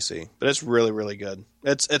it on PC. But it's really, really good.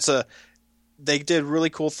 They did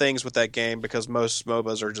really cool things with that game, because most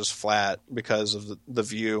MOBAs are just flat because of the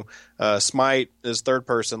view. Smite is third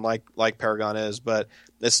person like Paragon is, but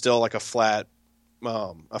it's still like a flat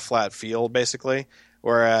field basically.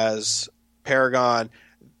 Whereas Paragon,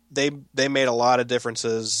 they made a lot of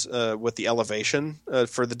differences with the elevation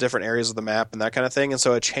for the different areas of the map and that kind of thing. And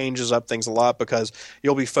so it changes up things a lot, because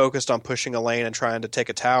you'll be focused on pushing a lane and trying to take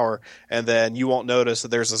a tower, and then you won't notice that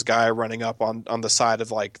there's this guy running up on the side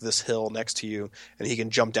of like this hill next to you, and he can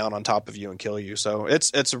jump down on top of you and kill you. So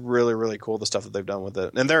it's really, really cool, the stuff that they've done with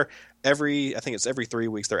it. And I think it's every 3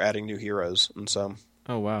 weeks they're adding new heroes. And so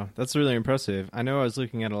Oh wow, that's really impressive. I know I was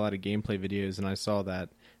looking at a lot of gameplay videos, and I saw that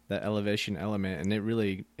elevation element, and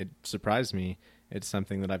it surprised me. It's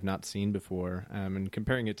something that I've not seen before, and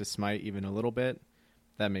comparing it to Smite even a little bit,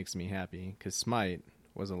 that makes me happy, because Smite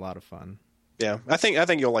was a lot of fun. Yeah, I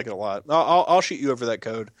think you'll like it a lot. I'll shoot you over that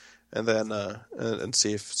code, and then and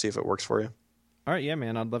see if it works for you. All right, yeah,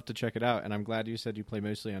 man, I'd love to check it out, and I'm glad you said you play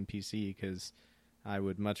mostly on PC, because I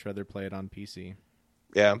would much rather play it on PC.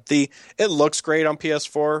 Yeah, it looks great on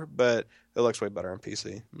PS4, but it looks way better on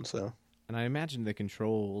PC, and so. And I imagine the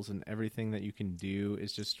controls and everything that you can do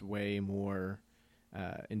is just way more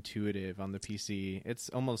intuitive on the PC. It's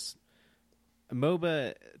almost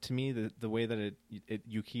MOBA to me. The way that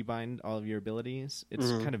you keybind all of your abilities, it's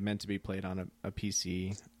kind of meant to be played on a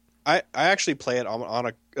PC. I actually play it on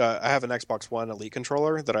a. I have an Xbox One Elite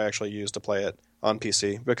controller that I actually use to play it on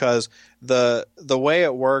PC, because the way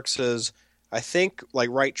it works is, I think like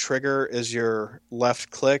right trigger is your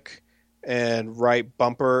left click, and right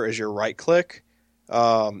bumper is your right click,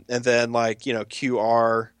 and then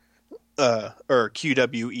QR or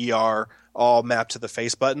QWER all map to the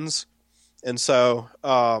face buttons, and so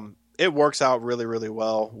it works out really, really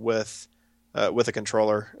well with a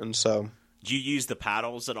controller. And so, do you use the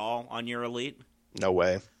paddles at all on your Elite? No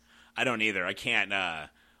way. I don't either. I can't.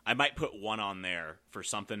 I might put one on there for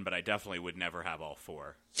something, but I definitely would never have all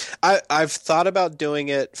four. I've thought about doing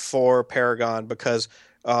it for Paragon, because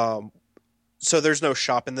so there's no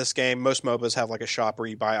shop in this game. Most MOBAs have like a shop where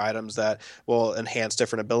you buy items that will enhance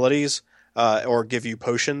different abilities or give you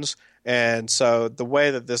potions. And so the way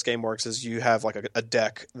that this game works is you have like a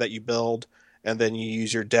deck that you build, and then you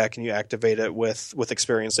use your deck and you activate it with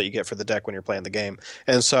experience that you get for the deck when you're playing the game.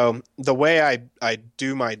 And so the way I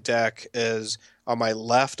do my deck is on my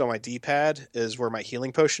left on my D-pad is where my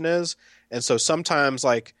healing potion is. And so sometimes,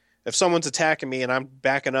 like, if someone's attacking me and I'm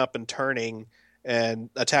backing up and turning and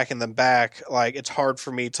attacking them back, like, it's hard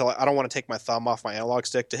for me to, I don't want to take my thumb off my analog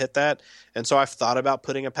stick to hit that. And so I've thought about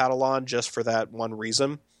putting a paddle on just for that one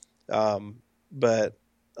reason. But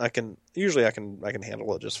I can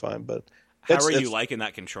handle it just fine. But how are you liking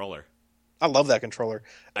that controller? I love that controller.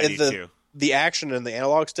 I do too. The action in the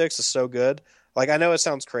analog sticks is so good. Like, I know it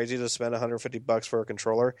sounds crazy to spend $150 for a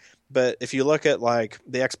controller, but if you look at like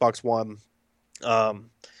the Xbox One,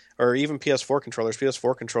 or even PS4 controllers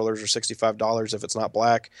are $65 if it's not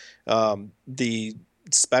black. The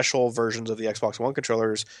special versions of the Xbox One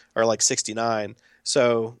controllers are like $69.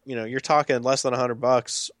 So, you're talking less than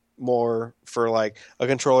 $100 more for like a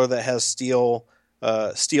controller that has steel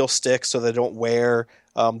sticks so they don't wear.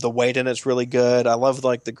 The weight in it's really good. I love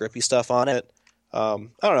like the grippy stuff on it. I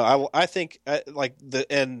don't know. I think like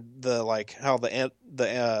how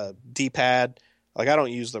the D-pad. Like I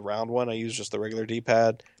don't use the round one. I use just the regular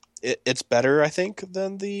D-pad. It's better, I think,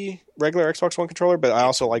 than the regular Xbox One controller. But I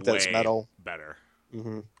also like that it's metal. Better.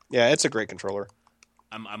 Mm-hmm. Yeah, it's a great controller.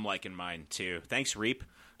 I'm liking mine too. Thanks, Reap.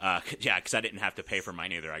 Yeah, because I didn't have to pay for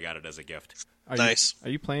mine either. I got it as a gift. Nice. Are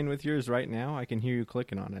you playing with yours right now? I can hear you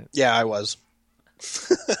clicking on it. Yeah, I was.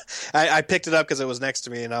 I picked it up because it was next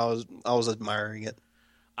to me, and I was admiring it.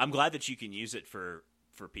 I'm glad that you can use it for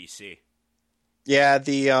PC. Yeah,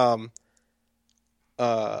 I'm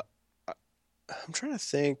trying to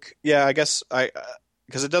think. Yeah, I guess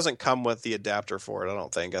because it doesn't come with the adapter for it, I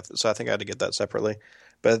don't think. So I think I had to get that separately.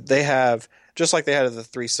 But they have, just like they had the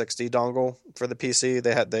 360 dongle for the PC,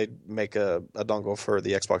 they make a dongle for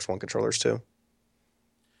the Xbox One controllers too.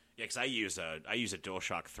 Yeah, because I use a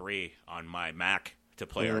DualShock 3 on my Mac to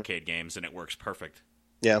play arcade games, and it works perfect.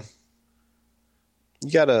 Yeah,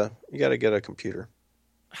 you gotta get a computer.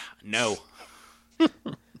 No,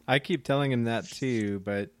 I keep telling him that too,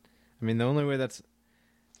 but I mean the only way that's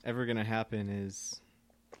ever gonna happen is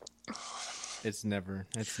it's not.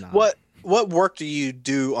 What work do you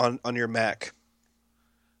do on your Mac?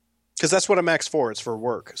 Because that's what a Mac's for. It's for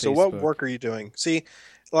work. So what work are you doing? See,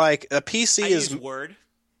 like a PC use Word.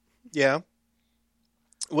 Yeah.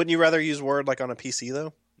 Wouldn't you rather use Word like on a PC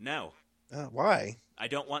though? No. Why? I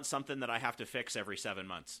don't want something that I have to fix every 7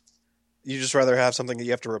 months. You just rather have something that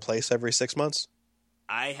you have to replace every 6 months?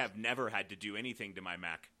 I have never had to do anything to my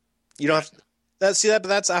Mac. You don't have to, but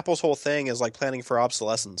that's Apple's whole thing is like planning for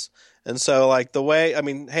obsolescence. And so like the way, I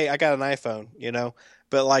mean, hey, I got an iPhone,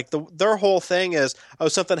 but like their whole thing is, oh,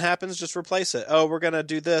 something happens, just replace it. Oh, we're going to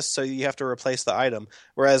do this. So you have to replace the item.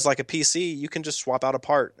 Whereas like a PC, you can just swap out a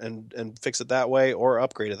part and fix it that way or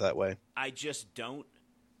upgrade it that way. I just don't.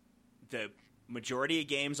 The majority of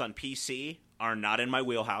games on PC are not in my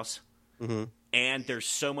wheelhouse. Mm-hmm. And there's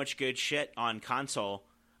so much good shit on console.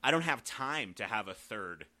 I don't have time to have a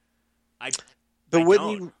third.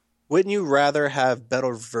 Wouldn't you rather have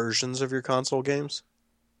better versions of your console games?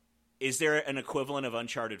 Is there an equivalent of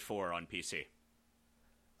Uncharted 4 on PC?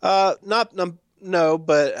 No,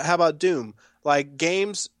 but how about Doom? Like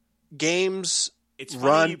games it's funny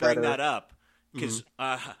run you bring better. that up because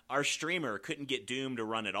our streamer couldn't get Doom to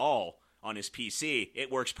run at all on his PC.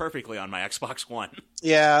 It works perfectly on my Xbox One.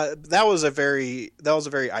 Yeah, that was a very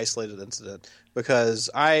isolated incident because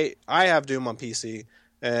I have Doom on PC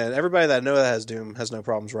and everybody that I know that has Doom has no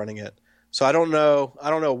problems running it. So I don't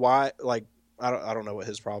know why. Like I don't know what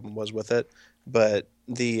his problem was with it, but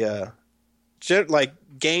games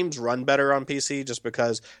run better on PC just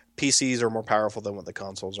because PCs are more powerful than what the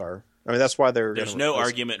consoles are. I mean that's why there's no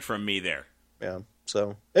argument from me there. Yeah,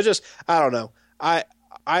 so it just I don't know. I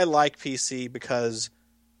like PC because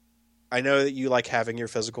I know that you like having your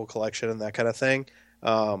physical collection and that kind of thing.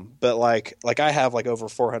 But like I have like over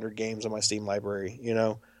 400 games in my Steam library,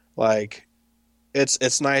 like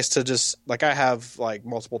it's nice to just like I have like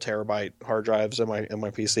multiple terabyte hard drives in my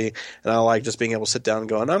PC, and I like just being able to sit down and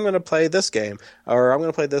go, and I'm going to play this game or I'm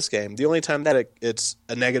going to play this game. The only time that it's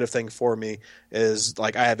a negative thing for me is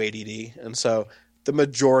like I have ADD, and so the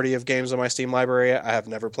majority of games in my Steam library I have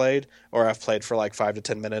never played, or I've played for like 5 to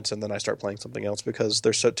 10 minutes and then I start playing something else because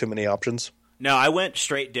there's too many options. No, I went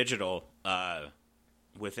straight digital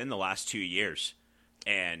within the last 2 years,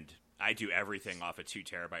 and I do everything off a 2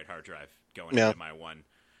 terabyte hard drive going into my one.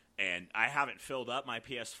 And I haven't filled up my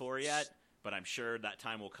PS4 yet, but I'm sure that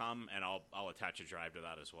time will come, and I'll attach a drive to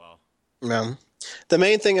that as well. Yeah, the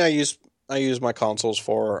main thing I use my consoles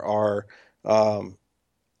for are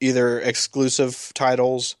either exclusive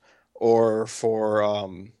titles or for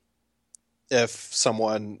if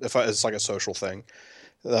it's like a social thing.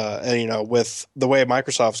 And with the way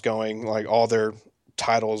Microsoft's going, like all their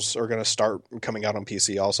titles are going to start coming out on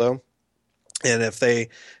PC also. And if they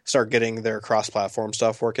start getting their cross-platform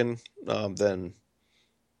stuff working, then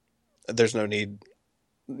there's no need,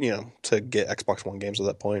 to get Xbox One games at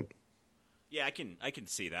that point. Yeah, I can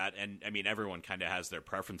see that, and I mean everyone kind of has their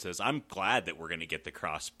preferences. I'm glad that we're going to get the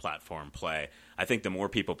cross-platform play. I think the more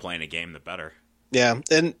people playing a game, the better. Yeah,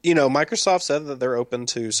 and Microsoft said that they're open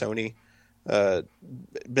to Sony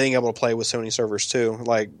being able to play with Sony servers too.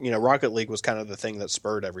 Like Rocket League was kind of the thing that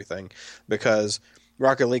spurred everything because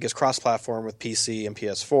Rocket League is cross-platform with PC and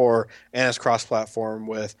PS4, and it's cross-platform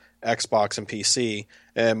with Xbox and PC.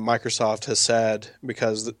 And Microsoft has said,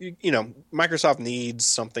 because Microsoft needs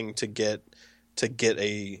something to get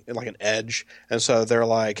an edge, and so they're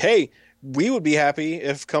like, hey, we would be happy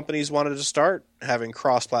if companies wanted to start having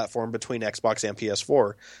cross-platform between Xbox and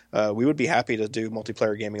PS4. We would be happy to do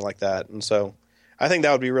multiplayer gaming like that, and so I think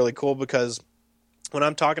that would be really cool, because when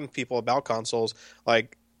I'm talking to people about consoles,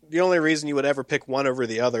 like, the only reason you would ever pick one over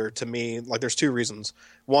the other, to me, like, there's two reasons.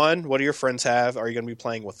 One, what do your friends have? Are you going to be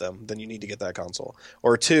playing with them? Then you need to get that console.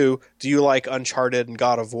 Or two, do you like Uncharted and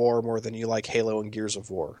God of War more than you like Halo and Gears of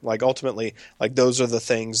War? Like, ultimately, like, those are the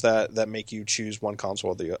things that make you choose one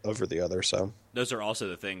console over the other. So those are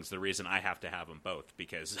also the reason I have to have them both,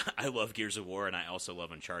 because I love Gears of War and I also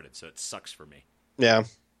love Uncharted, so it sucks for me. Yeah,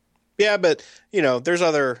 but there's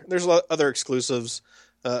other exclusives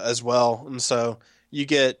as well, and so you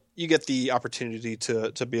get the opportunity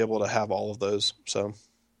to be able to have all of those. So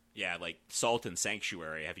yeah, like Salt and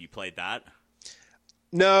Sanctuary. Have you played that?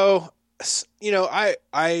 No,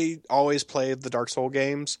 I always played the Dark Souls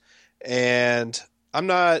games, and I'm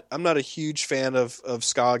not a huge fan of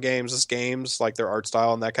Ska Games' games, like their art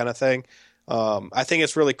style and that kind of thing. I think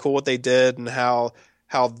it's really cool what they did, and how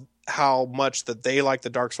much that they like the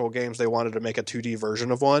Dark Souls games, they wanted to make a 2D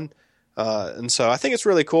version of one. And so I think it's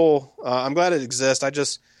really cool. I'm glad it exists. I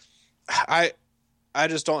just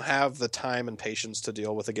don't have the time and patience to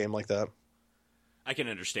deal with a game like that. I can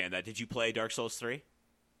understand that. Did you play Dark Souls 3?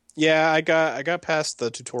 Yeah, I got past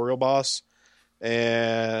the tutorial boss,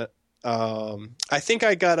 and I think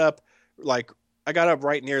I got up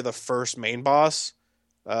right near the first main boss,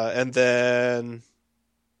 and then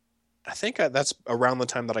I think that's around the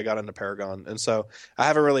time that I got into Paragon, and so I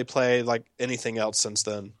haven't really played like anything else since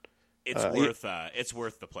then. It's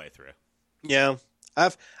worth the playthrough. Yeah,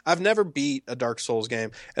 I've never beat a Dark Souls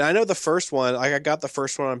game, and I know the first one. I got the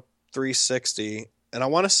first one on 360, and I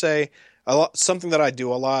want to say something that I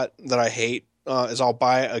do a lot that I hate is I'll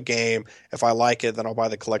buy a game, if I like it, then I'll buy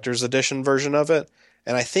the collector's edition version of it,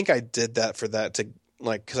 and I think I did that for that to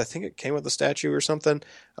like, because I think it came with a statue or something.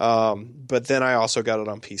 But then I also got it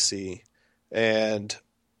on PC, and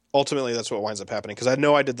ultimately that's what winds up happening, because I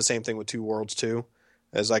know I did the same thing with Two Worlds 2.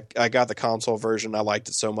 As I got the console version, I liked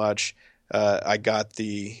it so much, I got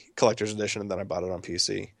the collector's edition, and then I bought it on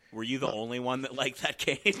PC. Were you the only one that liked that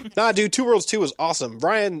game? Nah, dude, Two Worlds 2 was awesome.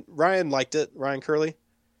 Ryan liked it. Ryan Curley.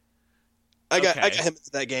 I got him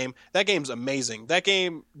into that game. That game's amazing. That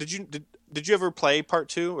game. Did you ever play part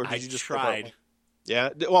 2, or did you just tried? Yeah.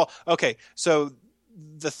 Well, okay. So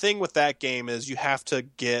the thing with that game is you have to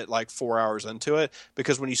get like 4 hours into it,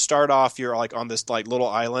 because when you start off, you're like on this like little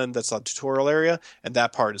island that's a tutorial area, and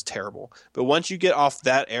that part is terrible. But once you get off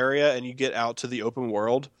that area and you get out to the open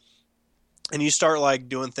world, and you start like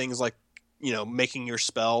doing things like, making your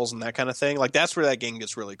spells and that kind of thing, like that's where that game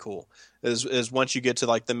gets really cool, is once you get to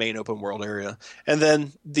like the main open world area. And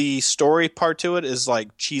then the story part to it is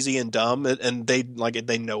like cheesy and dumb, and they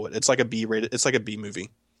know it. It's like a B movie.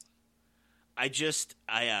 I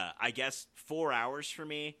guess 4 hours for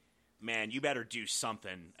me, man, you better do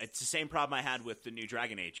something. It's the same problem I had with the new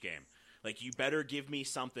Dragon Age game. Like, you better give me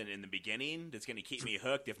something in the beginning that's going to keep me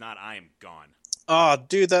hooked. If not, I am gone. Oh,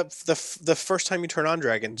 dude, the first time you turn on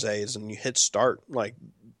Dragon's Age and you hit start, like,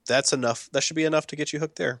 that's enough. That should be enough to get you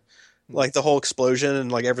hooked there. Like, the whole explosion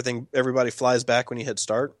and, like, everybody flies back when you hit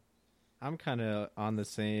start. I'm kind of on the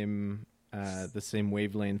same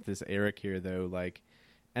wavelength as Eric here, though. Like,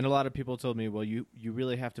 and a lot of people told me, well, you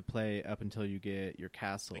really have to play up until you get your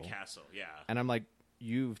castle. The castle, yeah. And I'm like,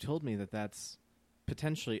 you've told me that's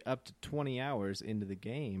potentially up to 20 hours into the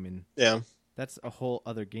game, and yeah, that's a whole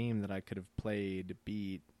other game that I could have played,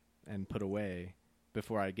 beat, and put away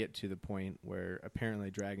before I get to the point where apparently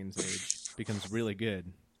Dragon's Age becomes really good.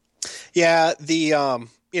 Yeah,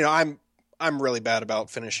 I'm really bad about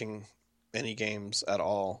finishing any games at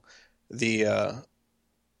all. The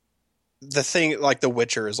thing, like The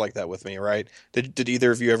Witcher, is like that with me, right? Did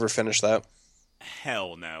either of you ever finish that?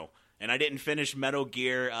 Hell no. And I didn't finish Metal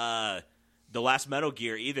Gear, the last Metal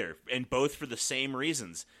Gear either, and both for the same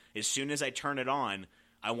reasons. As soon as I turn it on,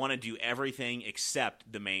 I want to do everything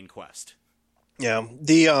except the main quest. Yeah,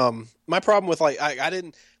 my problem with like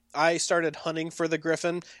I started hunting for the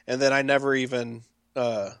Griffin, and then I never even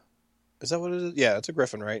is that what it is? Yeah, it's a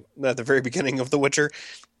Griffin, right? At the very beginning of The Witcher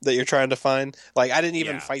that you're trying to find. Like, I didn't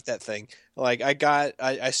even fight that thing. Like,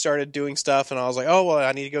 I started doing stuff, and I was like, oh, well,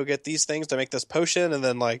 I need to go get these things to make this potion. And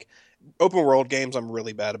then, like, open world games I'm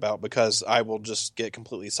really bad about, because I will just get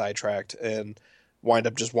completely sidetracked and wind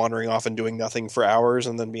up just wandering off and doing nothing for hours,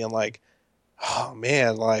 and then being like, oh,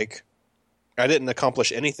 man, like, I didn't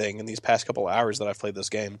accomplish anything in these past couple of hours that I've played this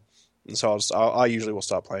game, and so I usually will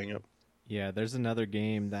stop playing it. Yeah, there's another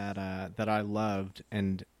game that I loved,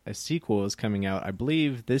 and a sequel is coming out, I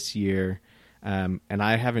believe, this year. And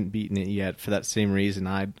I haven't beaten it yet for that same reason.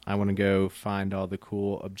 I want to go find all the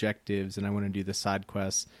cool objectives, and I want to do the side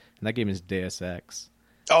quests. And that game is Deus Ex.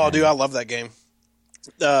 Oh, dude, I love that game.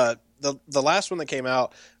 The last one that came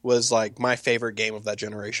out was like my favorite game of that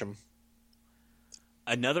generation.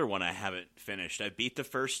 Another one I haven't finished. I beat the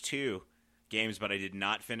first two games, but I did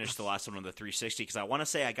not finish the last one on the 360 because I want to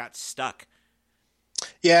say I got stuck.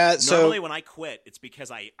 Yeah, so normally when I quit, it's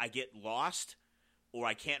because I get lost or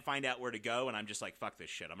I can't find out where to go, and I'm just like, fuck this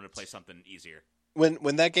shit. I'm going to play something easier.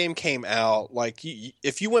 When that game came out, like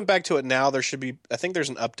if you went back to it now, there should be. I think there's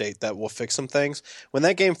an update that will fix some things. When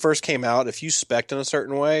that game first came out, if you spec'd in a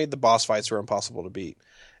certain way, the boss fights were impossible to beat.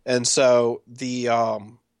 And so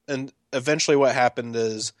and eventually what happened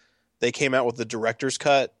is they came out with the director's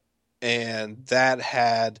cut, and that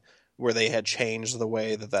had where they had changed the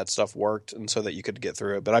way that stuff worked, and so that you could get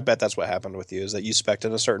through it. But I bet that's what happened with you, is that you spec'd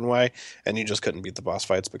in a certain way, and you just couldn't beat the boss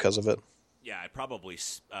fights because of it. Yeah, I probably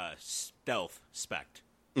stealth spect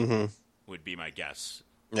would be my guess.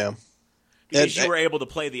 Yeah. Because you were able to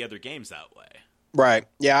play the other games that way. Right.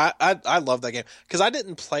 Yeah, I love that game. Because I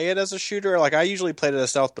didn't play it as a shooter. Like, I usually played it as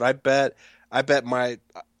stealth, but I bet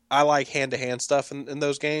I like hand-to-hand stuff in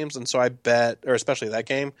those games, and so I bet, or especially that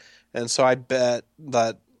game, and so I bet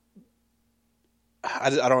that I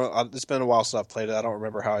don't. It's been a while since I've played it. I don't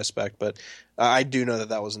remember how I spec'd, but I do know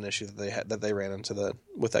that was an issue that they ran into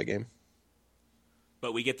with that game.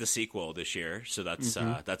 But we get the sequel this year, so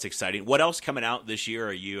that's exciting. What else coming out this year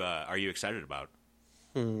are you excited about?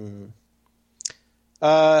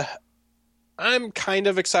 I'm kind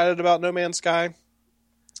of excited about No Man's Sky.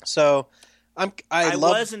 So I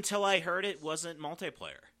was until I heard it wasn't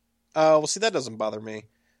multiplayer. Well, see, that doesn't bother me.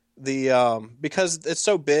 Because it's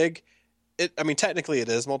so big. I mean, technically it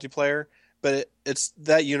is multiplayer, but it's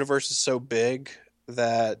that universe is so big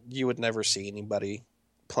that you would never see anybody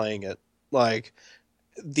playing it. Like,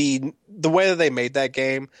 the way that they made that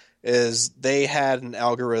game is they had an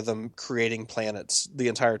algorithm creating planets the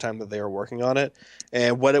entire time that they were working on it,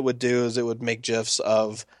 and what it would do is it would make GIFs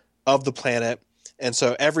of the planet, and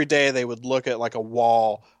so every day they would look at like a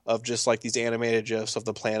wall of just like these animated GIFs of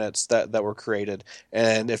the planets that were created,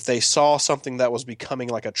 and if they saw something that was becoming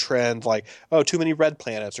like a trend, like, oh, too many red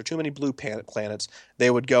planets or too many blue planets,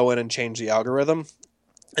 they would go in and change the algorithm.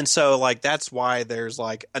 And so, like, that's why there's,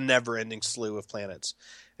 like, a never-ending slew of planets.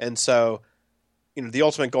 And so, you know, the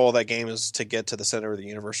ultimate goal of that game is to get to the center of the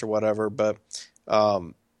universe or whatever, but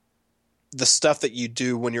the stuff that you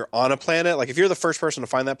do when you're on a planet, like, if you're the first person to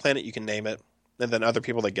find that planet, you can name it, and then other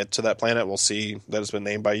people that get to that planet will see that it's been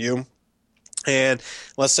named by you. And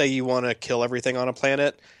let's say you want to kill everything on a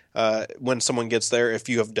planet. When someone gets there, if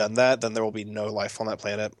you have done that, then there will be no life on that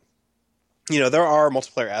planet. You know, there are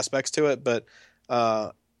multiplayer aspects to it, but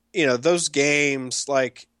you know, those games,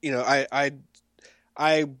 like, you know,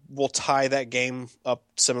 I will tie that game up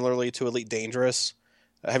similarly to Elite Dangerous.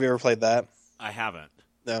 Have you ever played that? I haven't.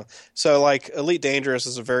 No. So, like, Elite Dangerous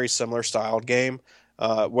is a very similar styled game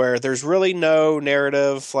where there's really no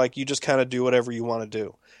narrative. Like, you just kind of do whatever you want to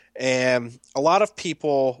do. And a lot of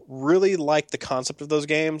people really like the concept of those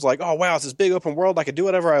games. Like, oh, wow, it's this big open world. I can do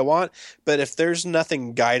whatever I want. But if there's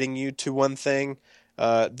nothing guiding you to one thing,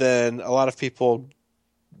 then a lot of people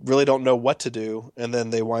really don't know what to do, and then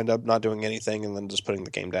they wind up not doing anything and then just putting the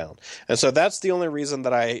game down. And so that's the only reason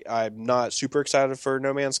that I'm not super excited for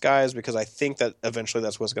No Man's Sky, is because I think that eventually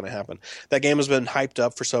that's what's going to happen. That game has been hyped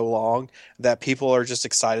up for so long that people are just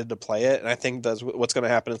excited to play it, and I think that's what's going to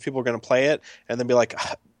happen is people are going to play it and then be like,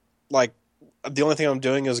 the only thing I'm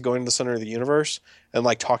doing is going to the center of the universe and,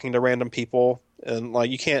 like, talking to random people, and, like,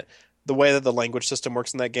 you can't. The way that the language system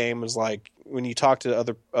works in that game is, like, when you talk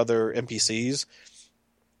to other NPCs,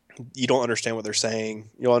 you don't understand what they're saying.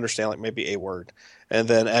 You'll understand, like, maybe a word. And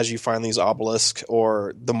then as you find these obelisks,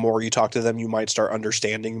 or the more you talk to them, you might start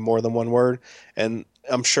understanding more than one word. And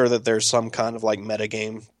I'm sure that there's some kind of, like, meta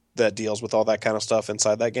game that deals with all that kind of stuff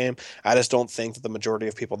inside that game. I just don't think that the majority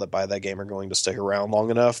of people that buy that game are going to stick around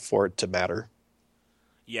long enough for it to matter.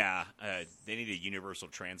 Yeah, they need a universal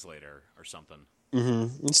translator or something.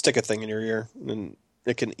 Mm-hmm. And stick a thing in your ear, and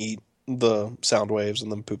it can eat the sound waves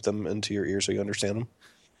and then poop them into your ear so you understand them.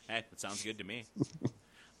 Hey, that sounds good to me.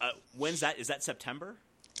 When's that? Is that September?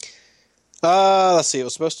 Let's see. It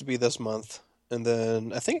was supposed to be this month, and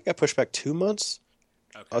then I think it got pushed back 2 months.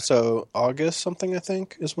 Okay. So August something, I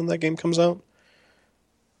think, is when that game comes out.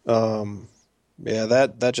 Yeah,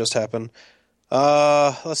 that just happened.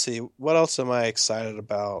 Let's see. What else am I excited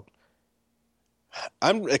about?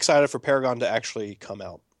 I'm excited for Paragon to actually come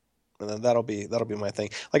out. And then that'll be my thing.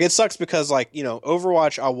 Like it sucks because like,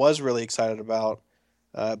 Overwatch I was really excited about,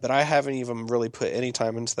 but I haven't even really put any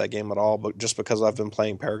time into that game at all, but just because I've been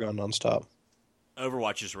playing Paragon nonstop.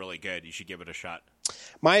 Overwatch is really good. You should give it a shot.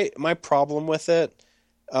 My problem with it,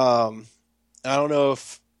 I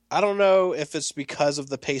don't know if it's because of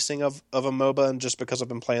the pacing of a MOBA and just because I've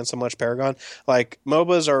been playing so much Paragon. Like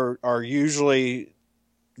MOBAs are usually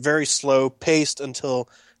very slow paced until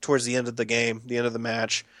towards the end of the game, the end of the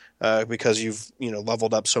match, because you've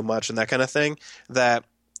leveled up so much and that kind of thing. That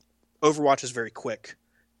Overwatch is very quick,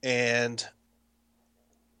 and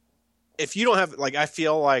if you don't have I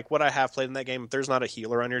feel like what I have played in that game, if there's not a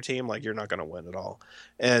healer on your team, like you're not going to win at all.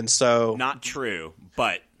 And so not true,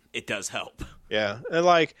 but it does help. Yeah,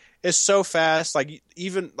 and it's so fast.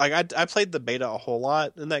 Even I played the beta a whole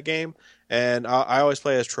lot in that game, and I always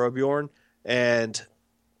play as Torbjorn, and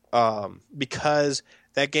because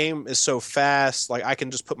that game is so fast, I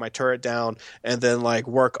can just put my turret down and then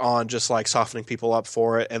work on just softening people up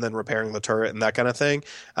for it and then repairing the turret and that kind of thing.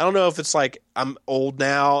 I don't know if it's I'm old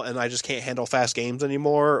now and I just can't handle fast games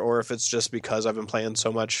anymore, or if it's just because I've been playing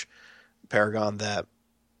so much Paragon that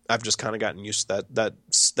I've just kind of gotten used to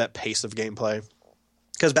that pace of gameplay.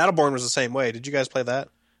 Because Battleborn was the same way. Did you guys play that?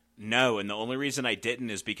 No, and the only reason I didn't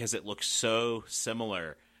is because it looks so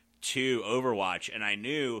similar to Overwatch, and I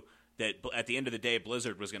knew that at the end of the day,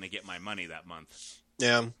 Blizzard was going to get my money that month.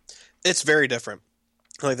 Yeah, it's very different.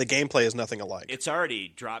 The gameplay is nothing alike. It's already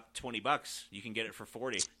dropped $20. You can get it for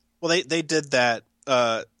 $40. Well, they did that.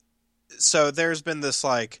 So there's been this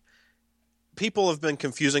people have been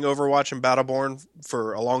confusing Overwatch and Battleborn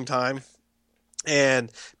for a long time,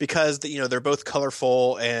 and because they're both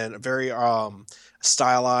colorful and very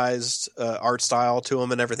stylized art style to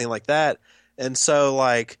them and everything like that, and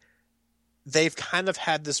so they've kind of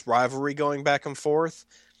had this rivalry going back and forth.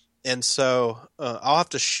 And so I'll have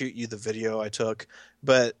to shoot you the video I took,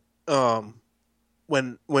 but when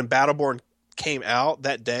Battleborn came out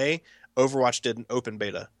that day, Overwatch did an open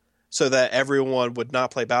beta, so that everyone would not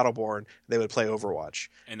play Battleborn, they would play Overwatch.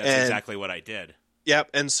 And that's exactly what I did.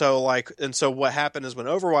 Yep, and so what happened is when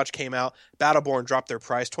Overwatch came out, Battleborn dropped their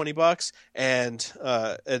price $20 and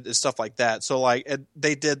stuff like that. So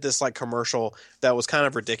they did this commercial that was kind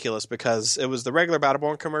of ridiculous because it was the regular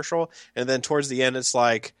Battleborn commercial, and then towards the end it's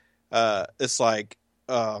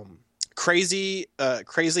crazy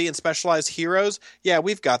and specialized heroes. Yeah,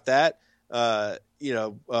 we've got that. Fast,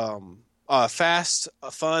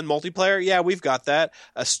 fun multiplayer. Yeah, we've got that.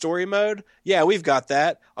 A story mode. Yeah, we've got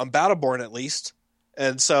that on Battleborn at least.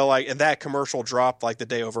 And so and that commercial dropped the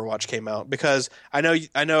day Overwatch came out, because I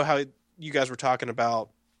know how you guys were talking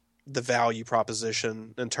about the value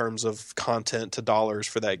proposition in terms of content to dollars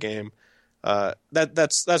for that game.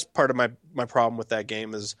 That's part of my problem with that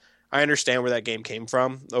game is I understand where that game came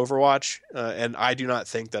from, Overwatch, and I do not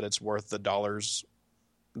think that it's worth the dollars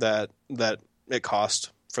that it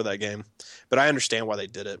cost for that game. But I understand why they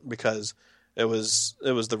did it, because it was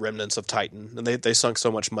the remnants of Titan, and they sunk so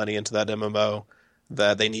much money into that MMO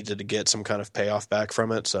that they needed to get some kind of payoff back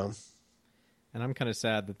from it. So, and I'm kind of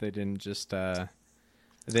sad that they didn't just they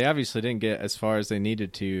obviously didn't get as far as they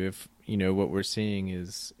needed to. If what we're seeing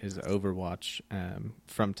is Overwatch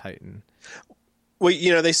from Titan. Well,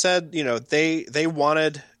 they said they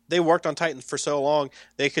worked on Titan for so long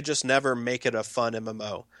they could just never make it a fun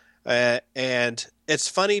MMO, and it's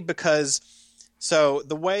funny because. So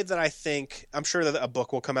the way that I think, I'm sure that a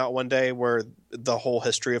book will come out one day where the whole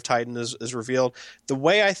history of Titan is revealed. The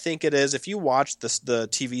way I think it is, if you watch the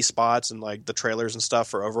TV spots and the trailers and stuff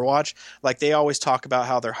for Overwatch, they always talk about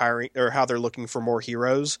how they're hiring or how they're looking for more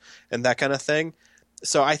heroes and that kind of thing.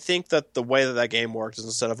 So I think that the way that game worked is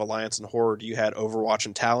instead of Alliance and Horde, you had Overwatch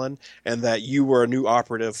and Talon, and that you were a new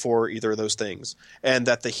operative for either of those things. And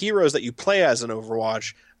that the heroes that you play as in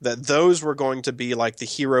Overwatch, that those were going to be the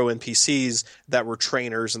hero NPCs that were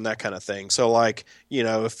trainers and that kind of thing. So if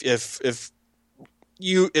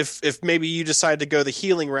maybe you decide to go the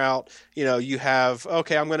healing route, you have,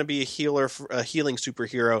 okay, I'm going to be a healer, a healing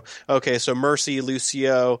superhero. Okay, so Mercy,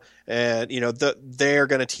 Lucio, and they're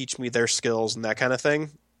going to teach me their skills and that kind of thing.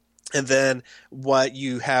 And then what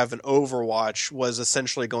you have in Overwatch was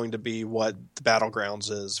essentially going to be what the Battlegrounds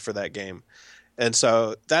is for that game. And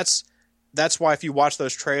so that's why if you watch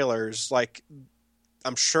those trailers,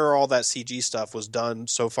 I'm sure all that CG stuff was done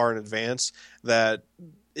so far in advance that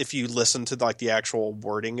if you listen to the actual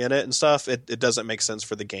wording in it and stuff, it doesn't make sense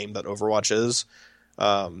for the game that Overwatch is.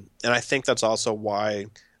 And I think that's also why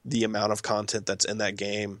the amount of content that's in that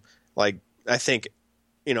game, I think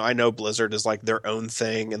I know Blizzard is like their own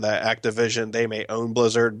thing, and that Activision, they may own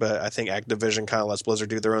Blizzard, but I think Activision kind of lets Blizzard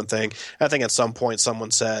do their own thing. I think at some point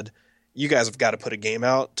someone said, you guys have got to put a game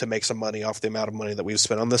out to make some money off the amount of money that we've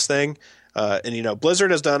spent on this thing. And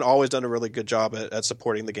Blizzard has always done a really good job at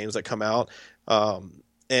supporting the games that come out.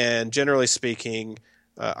 And generally speaking,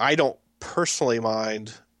 I don't personally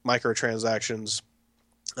mind microtransactions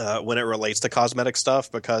when it relates to cosmetic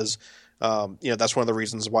stuff, because that's one of the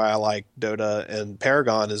reasons why I like Dota and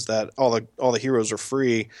Paragon, is that all the heroes are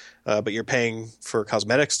free, but you're paying for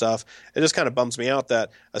cosmetic stuff. It just kind of bums me out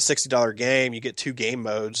that a $60 game, you get 2 game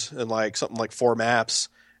modes and like something like 4 maps,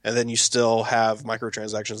 and then you still have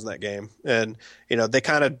microtransactions in that game. And they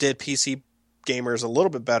kind of did PC gamers a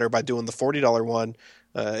little bit better by doing the $40 one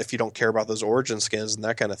if you don't care about those origin skins and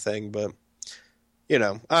that kind of thing. But I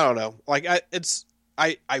don't know. Like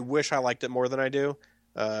I wish I liked it more than I do.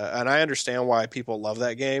 And I understand why people love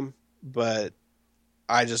that game, but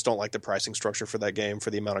I just don't like the pricing structure for that game for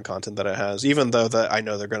the amount of content that it has, even though that I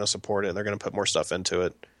know they're going to support it and they're going to put more stuff into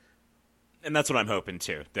it. And that's what I'm hoping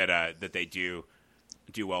too, that they do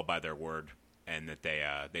well by their word, and that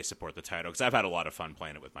they support the title, because I've had a lot of fun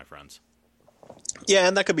playing it with my friends. Yeah,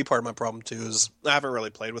 and that could be part of my problem too, is I haven't really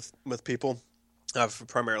played with people. I've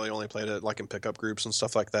primarily only played it like in pickup groups and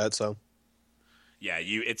stuff like that, so... Yeah,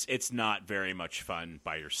 it's not very much fun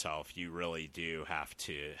by yourself. You really do have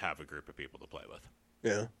to have a group of people to play with.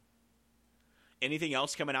 Yeah. Anything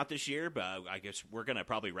else coming out this year? But I guess we're going to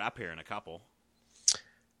probably wrap here in a couple.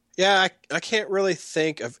 Yeah, I can't really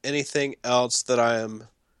think of anything else that I am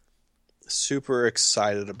super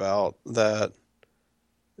excited about that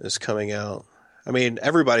is coming out. I mean,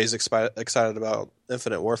 everybody's excited about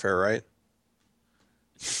Infinite Warfare, right?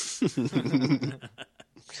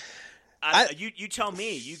 You tell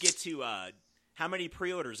me. You get to how many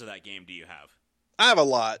pre-orders of that game do you have? I have a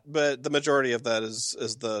lot, but the majority of that is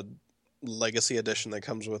the Legacy Edition that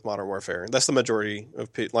comes with Modern Warfare. That's the majority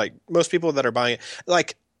of most people that are buying it.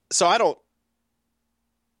 Like, so I don't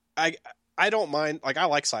mind. Like, I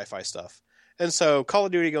like sci-fi stuff, and so Call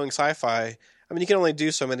of Duty going sci-fi. I mean, you can only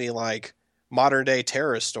do so many like modern day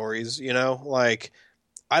terrorist stories, like.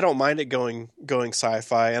 I don't mind it going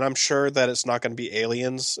sci-fi, and I'm sure that it's not going to be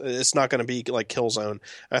aliens. It's not going to be like Killzone.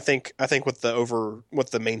 I think what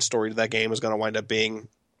the main story to that game is going to wind up being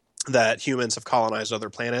that humans have colonized other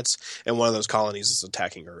planets, and one of those colonies is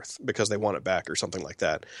attacking Earth because they want it back or something like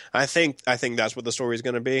that. I think that's what the story is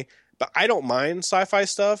going to be. But I don't mind sci-fi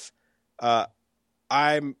stuff.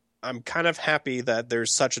 I'm kind of happy that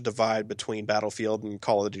there's such a divide between Battlefield and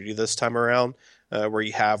Call of Duty this time around. Where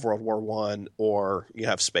you have World War I or you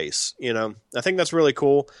have space, I think that's really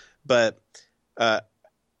cool, but I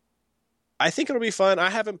think it'll be fun. I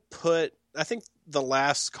think the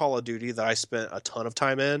last Call of Duty that I spent a ton of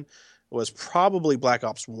time in was probably Black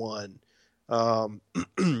Ops 1,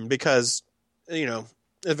 because,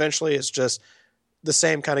 eventually it's just the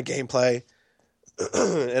same kind of gameplay.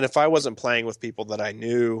 And if I wasn't playing with people that I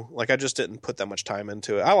knew, like, I just didn't put that much time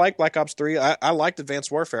into it. I like Black Ops 3. I liked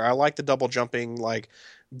Advanced Warfare. I liked the double jumping, like,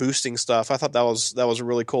 boosting stuff. I thought that was a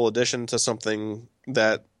really cool addition to something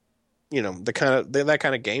that, that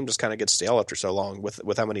kind of game just kind of gets stale after so long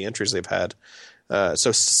with how many entries they've had.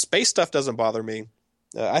 So space stuff doesn't bother me.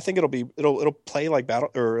 I think it'll play like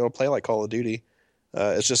it'll play like Call of Duty.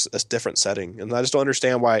 It's just a different setting, and I just don't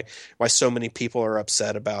understand why so many people are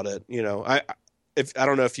upset about it. I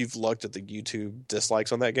don't know if you've looked at the YouTube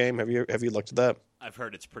dislikes on that game. Have you looked at that? I've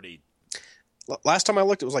heard it's pretty. Last time I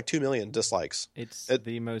looked, it was like 2 million dislikes. It's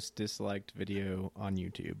the most disliked video on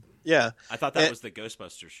YouTube. Yeah, I thought that was the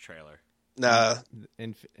Ghostbusters trailer. Nah,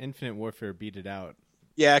 Infinite Warfare beat it out.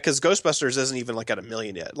 Yeah, because Ghostbusters isn't even like at 1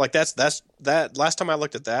 million yet. Like that's that. Last time I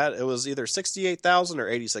looked at that, it was either 68,000 or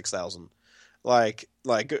 86,000. Like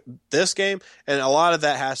this game, and a lot of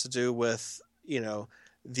that has to do with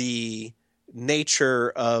the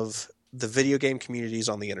nature of the video game communities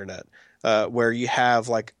on the internet, where you have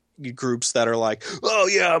like groups that are like, oh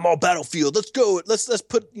yeah, I'm all Battlefield, let's go, let's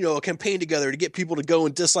put a campaign together to get people to go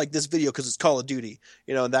and dislike this video because it's Call of Duty,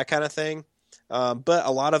 and that kind of thing. But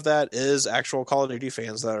a lot of that is actual Call of Duty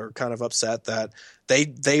fans that are kind of upset that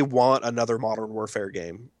they want another Modern Warfare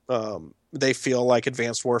game. They feel like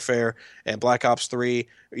Advanced Warfare and Black Ops 3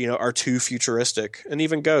 are too futuristic, and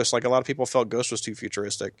even Ghost, like a lot of people felt Ghost was too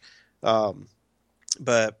futuristic.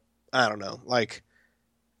 But I don't know. Like,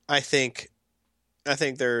 I think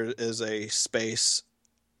there is a space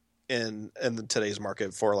in today's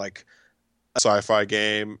market for like a sci-fi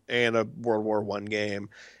game and a World War I game,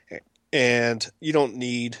 and you don't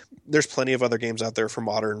need. There's plenty of other games out there for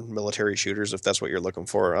modern military shooters if that's what you're looking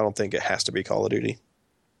for. I don't think it has to be Call of Duty.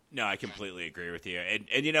 No, I completely agree with you.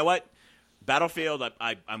 And you know what? Battlefield,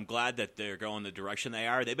 I'm glad that they're going the direction they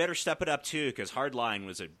are. They better step it up too, because Hardline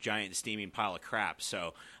was a giant steaming pile of crap.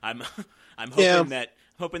 So I'm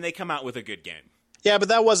hoping they come out with a good game. Yeah, but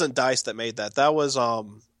that wasn't DICE that made that. That was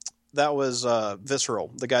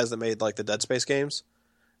Visceral, the guys that made like the Dead Space games.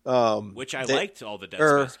 Which I liked all the Dead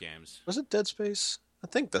Space games. Was it Dead Space? I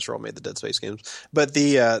think Visceral made the Dead Space games, but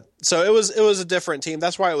so it was a different team.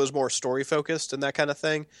 That's why it was more story focused and that kind of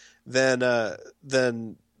thing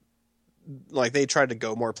than like they tried to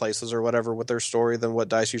go more places or whatever with their story than what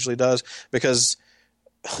DICE usually does. Because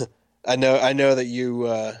I know that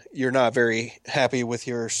you're not very happy with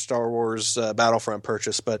your Star Wars Battlefront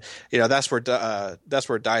purchase, but that's where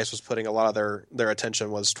DICE was putting a lot of their attention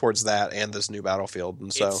was towards that and this new Battlefield,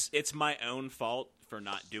 and so it's my own fault for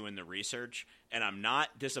not doing the research, and I'm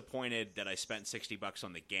not disappointed that I spent $60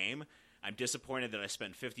 on the game. I'm disappointed that I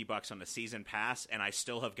spent $50 on the season pass, and I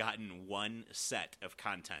still have gotten one set of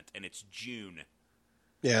content, and it's June.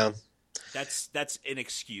 Yeah, that's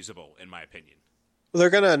inexcusable in my opinion. Well, they're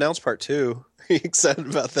going to announce part 2. Are you excited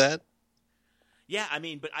about that? Yeah, I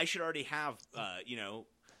mean, but I should already have,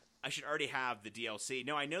 I should already have the DLC.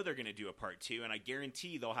 No, I know they're going to do a part 2, and I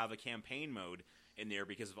guarantee they'll have a campaign mode in there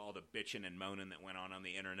because of all the bitching and moaning that went on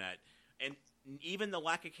the internet. And even the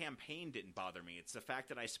lack of campaign didn't bother me. It's the fact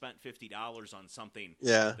that I spent $50 on something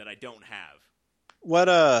that I don't have. What?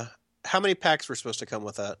 How many packs were supposed to come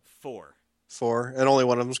with that? 4. 4, and only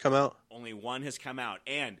one of them's come out. Only one has come out,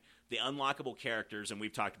 and the unlockable characters, and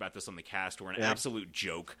we've talked about this on the cast, were an absolute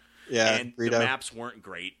joke. Yeah, and the maps weren't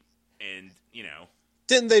great, and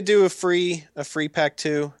Didn't they do a free pack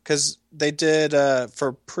too? Because they did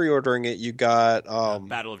for pre-ordering it. You got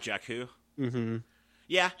Battle of Jakku. Mm-hmm.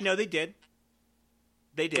 Yeah, no, they did.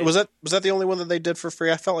 They did. Was that the only one that they did for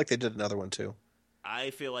free? I felt like they did another one too.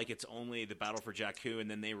 I feel like it's only the Battle for Jakku,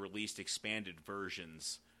 and then they released expanded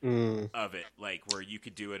versions of it, like where you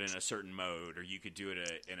could do it in a certain mode, or you could do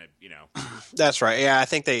it in a. That's right. Yeah, I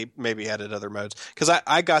think they maybe added other modes because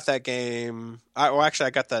I got that game. I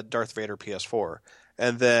got that Darth Vader PS4,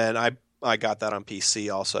 and then I got that on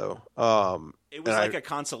PC also. It was like a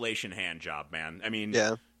consolation hand job, man. I mean,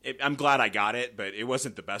 yeah. I'm glad I got it, but it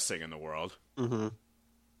wasn't the best thing in the world. Mm-hmm.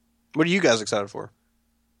 What are you guys excited for?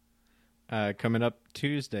 Coming up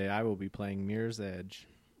Tuesday, I will be playing Mirror's Edge.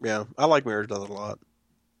 Yeah, I like Mirror's Edge a lot.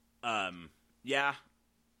 Yeah,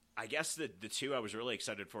 I guess the 2 I was really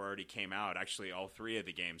excited for already came out. Actually, all 3 of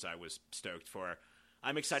the games I was stoked for.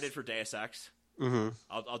 I'm excited for Deus Ex. Mm-hmm.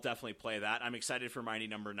 I'll definitely play that. I'm excited for Mighty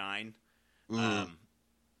Number 9.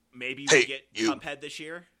 Maybe we get Cuphead this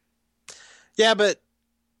year. Yeah, but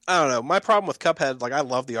I don't know. My problem with Cuphead, like I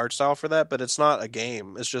love the art style for that, but it's not a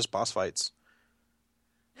game. It's just boss fights.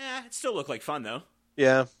 It still looked like fun though.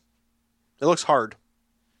 Yeah, it looks hard.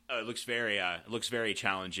 Oh, it looks very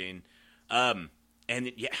challenging. And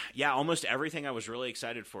almost everything I was really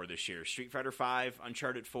excited for this year: Street Fighter V,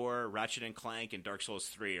 Uncharted 4, Ratchet and Clank, and Dark Souls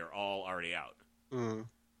 3 are all already out.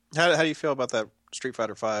 How do you feel about that Street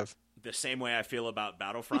Fighter V? The same way I feel about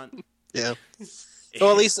Battlefront. Yeah.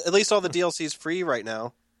 Well, at least all the DLC is free right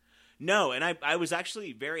now. No, and I was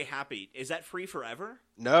actually very happy. Is that free forever?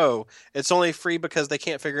 No, it's only free because they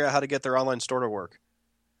can't figure out how to get their online store to work.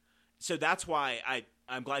 So that's why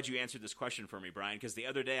I'm glad you answered this question for me, Brian, because the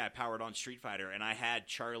other day I powered on Street Fighter and I had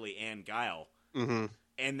Charlie and Guile,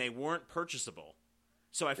 and they weren't purchasable.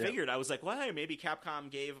 So I figured, I was like, well, hey, maybe Capcom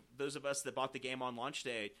gave those of us that bought the game on launch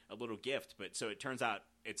day a little gift, but so it turns out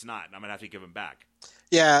it's not, and I'm going to have to give them back.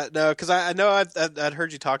 Yeah, no, because I know I'd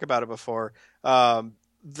heard you talk about it before. So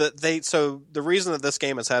the reason that this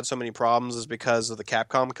game has had so many problems is because of the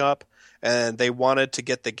Capcom Cup, and they wanted to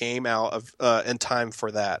get the game out of in time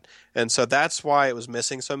for that, and so that's why it was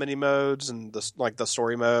missing so many modes and the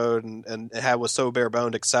story mode, and it was so bare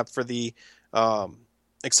boned except for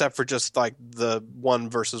just like the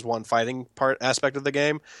 1-versus-1 fighting aspect of the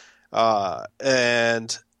game,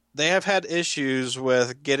 and they have had issues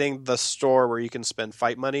with getting the store where you can spend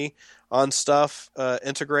fight money on stuff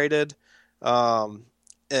integrated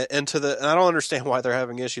into the. And I don't understand why they're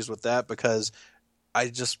having issues with that because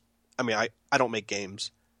I don't make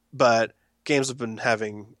games, but games have been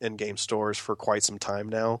having in-game stores for quite some time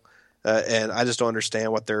now. And I just don't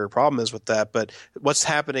understand what their problem is with that. But what's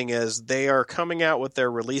happening is they are coming out with their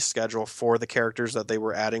release schedule for the characters that they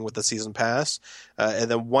were adding with the season pass. And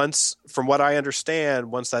then from what I understand,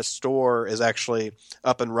 once that store is actually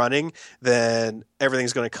up and running, then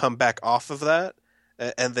everything's going to come back off of that.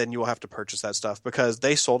 And then you will have to purchase that stuff because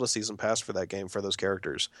they sold a season pass for that game for those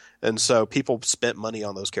characters. And so people spent money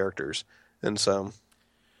on those characters. And so.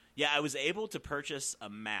 Yeah, I was able to purchase a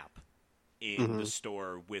map in the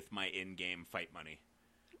store with my in-game fight money,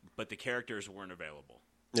 but the characters weren't available.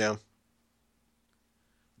 Yeah.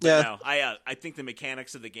 But Yeah. no, I think the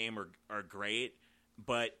mechanics of the game are great,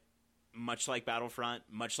 but much like Battlefront,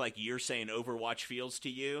 much like you're saying Overwatch feels to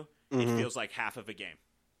you, it feels like half of a game.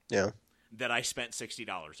 Yeah. That I spent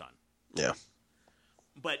 $60 on. Yeah.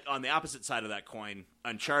 But on the opposite side of that coin,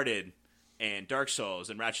 Uncharted and Dark Souls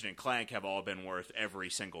and Ratchet and Clank have all been worth every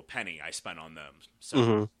single penny I spent on them.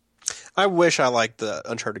 So I wish I liked the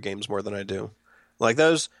Uncharted games more than I do. Like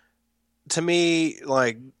those, to me,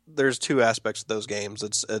 like there's two aspects of those games.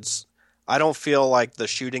 It's I don't feel like the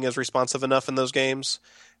shooting is responsive enough in those games,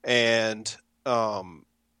 and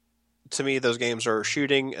to me, those games are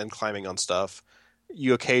shooting and climbing on stuff.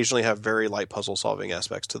 You occasionally have very light puzzle solving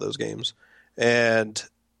aspects to those games, and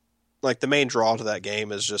like the main draw to that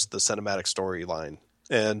game is just the cinematic storyline.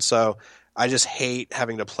 And so I just hate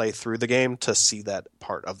having to play through the game to see that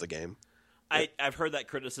part of the game. I've heard that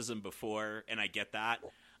criticism before, and I get that.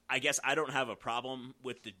 I guess I don't have a problem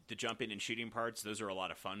with the jumping and shooting parts. Those are a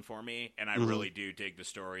lot of fun for me, and I really do dig the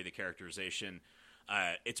story, the characterization.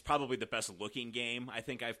 It's probably the best looking game I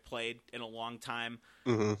think I've played in a long time.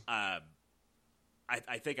 I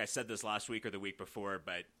think I said this last week or the week before,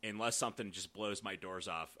 but unless something just blows my doors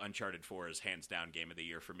off, Uncharted 4 is hands down game of the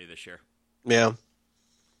year for me this year. Yeah.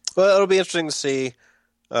 Well, it'll be interesting to see,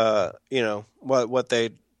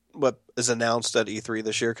 what is announced at E3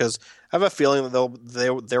 this year, because I have a feeling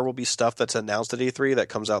that there will be stuff that's announced at E3 that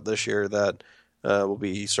comes out this year that will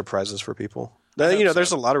be surprises for people.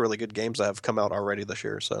 There's a lot of really good games that have come out already this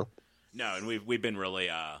year. So no, and we've been really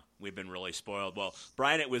spoiled. Well,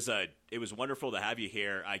 Brian, it was wonderful to have you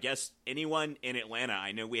here. I guess anyone in Atlanta,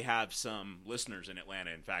 I know we have some listeners in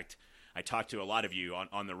Atlanta. In fact, I talked to a lot of you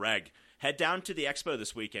on the reg. Head down to the expo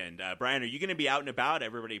this weekend. Brian, are you going to be out and about?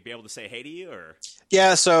 Everybody be able to say hey to you? Or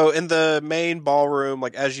yeah, so in the main ballroom,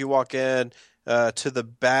 like as you walk in to the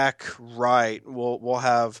back right, we'll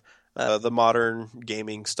have the modern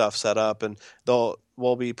gaming stuff set up, and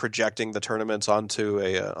we'll be projecting the tournaments onto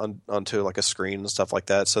like a screen and stuff like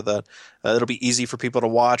that, so that it'll be easy for people to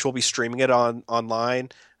watch. We'll be streaming it online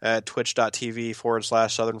at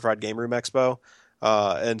twitch.tv/Southern Fried Game Room Expo.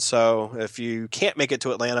 And so if you can't make it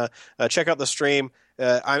to Atlanta, check out the stream.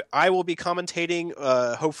 I will be commentating.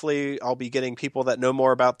 Hopefully I'll be getting people that know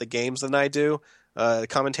more about the games than I do,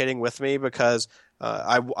 commentating with me, because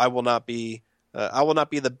I will not be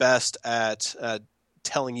the best at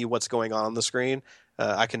telling you what's going on the screen.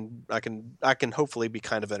 I can hopefully be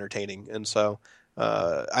kind of entertaining. And so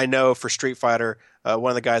I know for Street Fighter,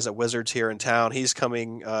 one of the guys at Wizards here in town, he's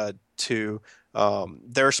coming to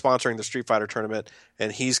they're sponsoring the Street Fighter tournament, and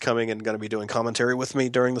he's coming and going to be doing commentary with me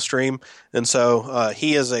during the stream. And so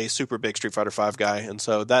he is a super big Street Fighter 5 guy, and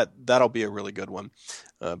so that'll be a really good one.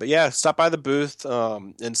 But yeah, stop by the booth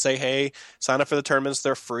and say hey. Sign up for the tournaments;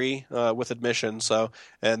 they're free with admission. So,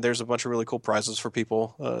 and there's a bunch of really cool prizes for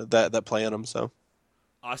people that play in them. So.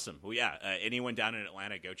 Awesome. Well, yeah, anyone down in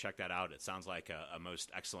Atlanta, go check that out. It sounds like a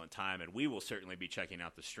most excellent time, and we will certainly be checking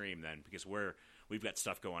out the stream then, because we've got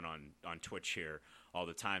stuff going on Twitch here all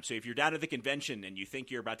the time. So if you're down at the convention and you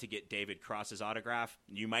think you're about to get David Cross's autograph,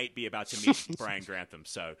 you might be about to meet Brian Grantham.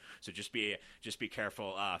 So just be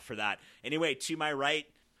careful for that. Anyway, to my right,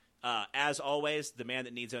 as always, the man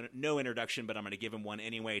that needs no introduction, but I'm going to give him one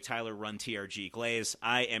anyway, Tyler Run TRG Glaze.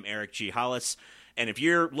 I am Eric G. Hollis, and if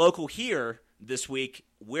you're local here this week,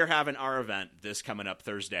 we're having our event this coming up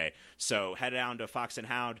Thursday. So head down to Fox and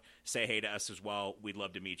Hound, say hey to us as well. We'd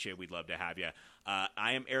love to meet you. We'd love to have you.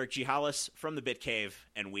 I am Eric G. Hollis from the Bit Cave,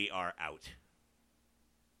 and we are out.